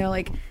this. You're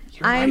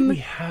right, we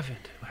haven't,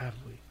 have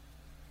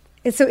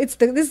we? So this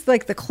is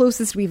like the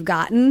closest we've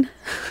gotten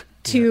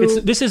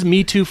to... This is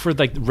Me Too for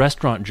like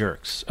restaurant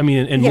jerks. I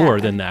mean, and more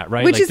than that,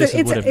 right? Which like, is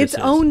its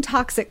own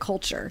toxic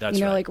culture.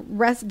 That's right.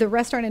 Like the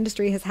restaurant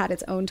industry has had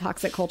its own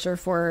toxic culture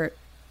for...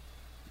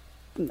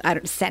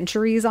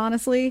 centuries,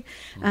 honestly.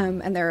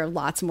 And there are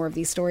lots more of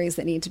these stories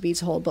that need to be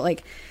told. But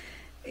like...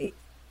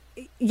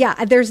 Yeah,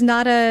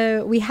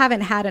 we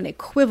haven't had an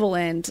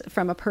equivalent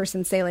from a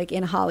person, say, like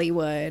in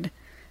Hollywood,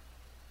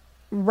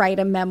 write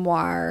a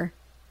memoir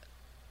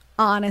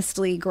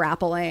honestly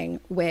grappling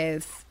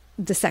with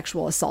the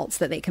sexual assaults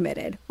that they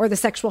committed or the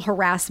sexual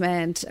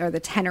harassment or the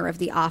tenor of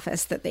the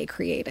office that they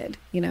created,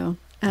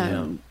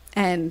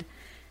 And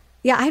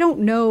I don't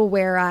know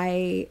where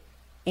I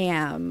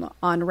am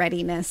on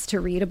readiness to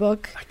read a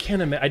book. I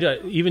can't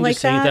imagine. Even like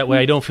just saying it that way,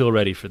 I don't feel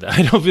ready for that.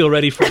 I don't feel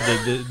ready for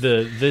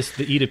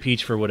the Eat a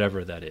Peach for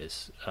whatever that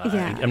is.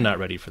 I'm not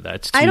ready for that.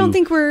 It's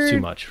too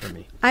much for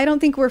me. I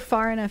don't think we're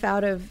far enough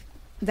out of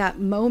that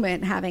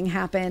moment having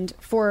happened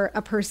for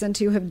a person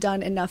to have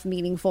done enough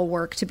meaningful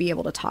work to be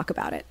able to talk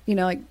about it.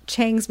 Like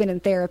Chang's been in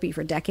therapy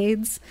for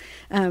decades,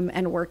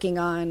 and working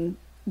on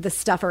the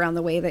stuff around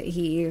the way that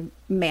he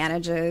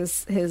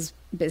manages his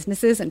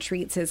businesses and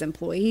treats his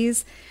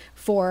employees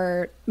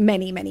for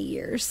many, many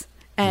years.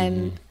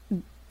 And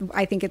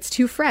I think it's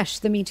too fresh.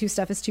 The Me Too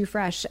stuff is too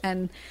fresh.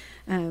 And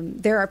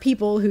there are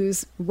people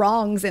whose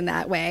wrongs in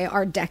that way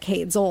are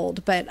decades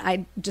old, but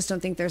I just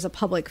don't think there's a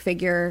public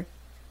figure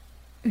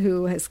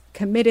who has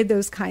committed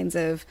those kinds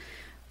of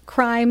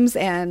crimes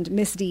and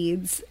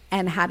misdeeds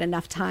and had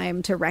enough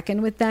time to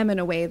reckon with them in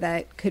a way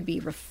that could be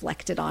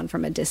reflected on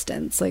from a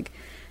distance. Like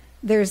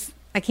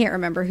I can't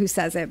remember who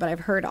says it, but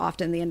I've heard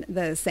often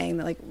the saying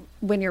that, like,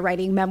 when you're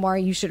writing memoir,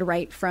 you should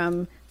write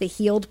from the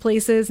healed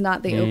places,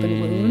 not the open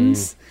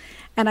wounds.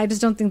 And I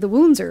just don't think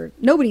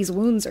nobody's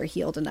wounds are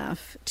healed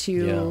enough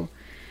to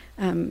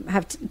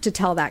have to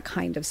tell that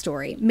kind of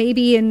story.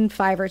 Maybe in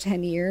 5 or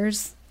 10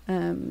 years,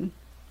 it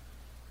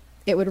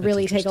would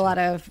really take a lot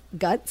of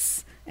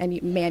guts, and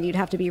you'd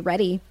have to be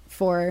ready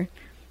for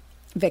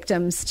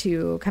victims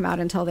to come out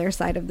and tell their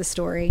side of the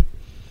story.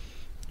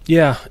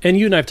 Yeah, and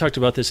you and I have talked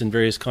about this in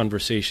various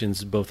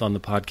conversations, both on the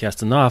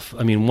podcast and off.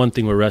 I mean, one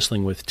thing we're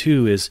wrestling with,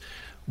 too, is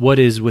what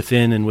is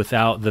within and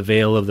without the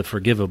veil of the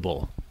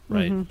forgivable,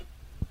 right?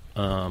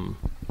 And,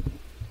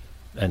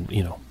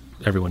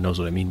 everyone knows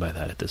what I mean by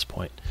that at this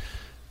point.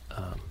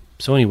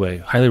 So anyway,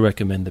 highly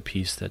recommend the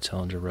piece that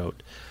Selinger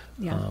wrote.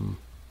 Yeah.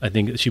 I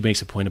think she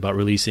makes a point about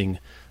releasing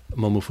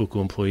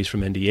Momofuku employees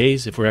from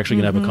NDAs. If we're actually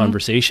going to have a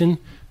conversation,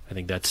 I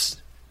think that's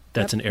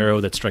an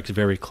arrow that strikes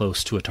very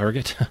close to a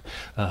target,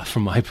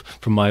 from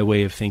my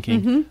way of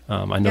thinking.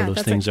 I know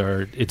those things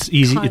it's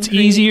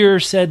easier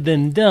said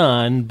than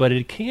done, but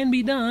it can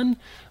be done.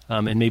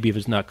 And maybe if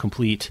it's not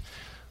complete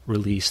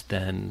release,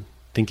 then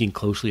thinking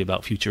closely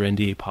about future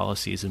NDA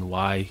policies and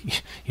why,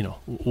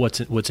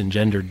 what's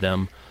engendered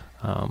them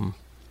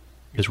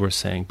is worth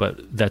saying.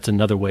 But that's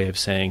another way of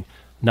saying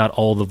not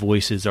all the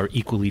voices are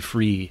equally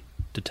free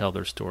to tell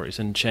their stories.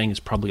 And Chang is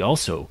probably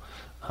also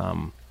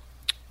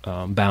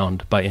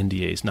bound by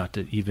NDAs, not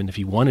to, even if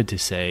he wanted to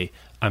say,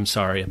 I'm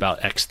sorry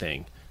about X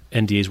thing,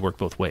 NDAs work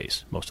both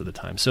ways most of the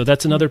time. So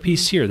that's another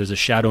piece here. There's a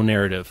shadow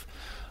narrative.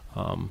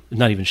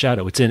 Not even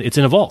shadow. It's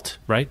in a vault,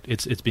 right?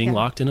 It's being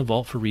locked in a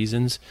vault for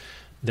reasons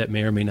that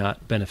may or may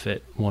not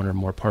benefit one or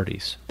more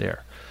parties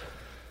there.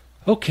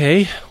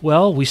 Okay,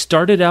 well, we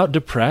started out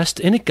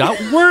depressed and it got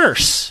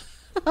worse.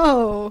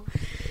 Oh,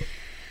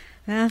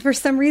 for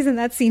some reason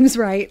that seems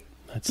right.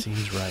 That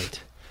seems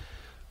right.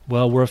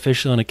 Well, we're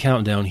officially on a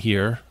countdown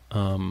here,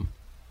 and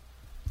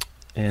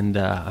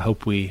I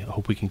hope we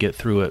can get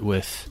through it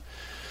with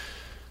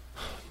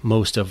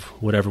most of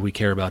whatever we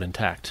care about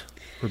intact.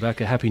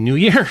 Rebecca, Happy New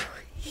Year.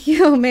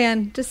 Oh,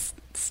 man, just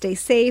stay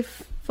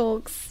safe,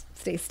 folks.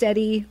 Stay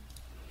steady.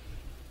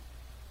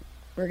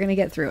 We're going to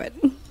get through it.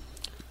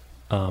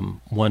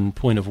 One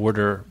point of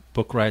order,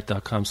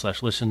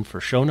 bookriot.com/listen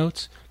for show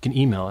notes. You can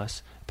email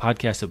us,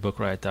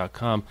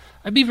 podcast@bookriot.com.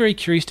 I'd be very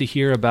curious to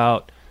hear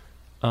about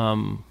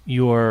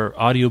your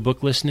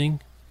audiobook listening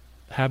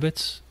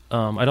habits.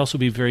 I'd also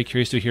be very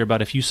curious to hear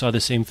about if you saw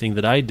the same thing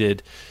that I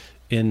did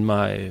in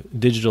my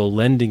digital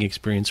lending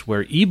experience,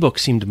 where ebooks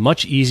seemed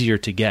much easier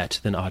to get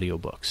than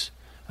audiobooks.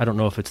 I don't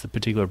know if it's the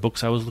particular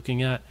books I was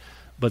looking at,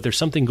 but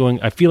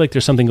I feel like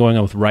there's something going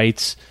on with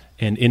rights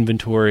and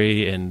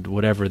inventory and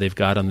whatever they've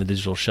got on the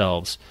digital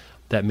shelves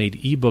that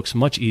made ebooks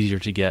much easier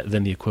to get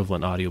than the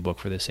equivalent audiobook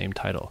for the same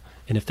title.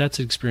 And if that's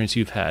an experience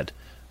you've had,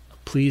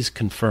 please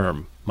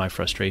confirm my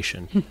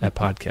frustration at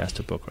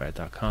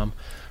podcast@bookriot.com.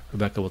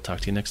 Rebecca, we'll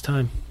talk to you next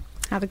time.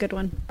 Have a good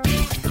one.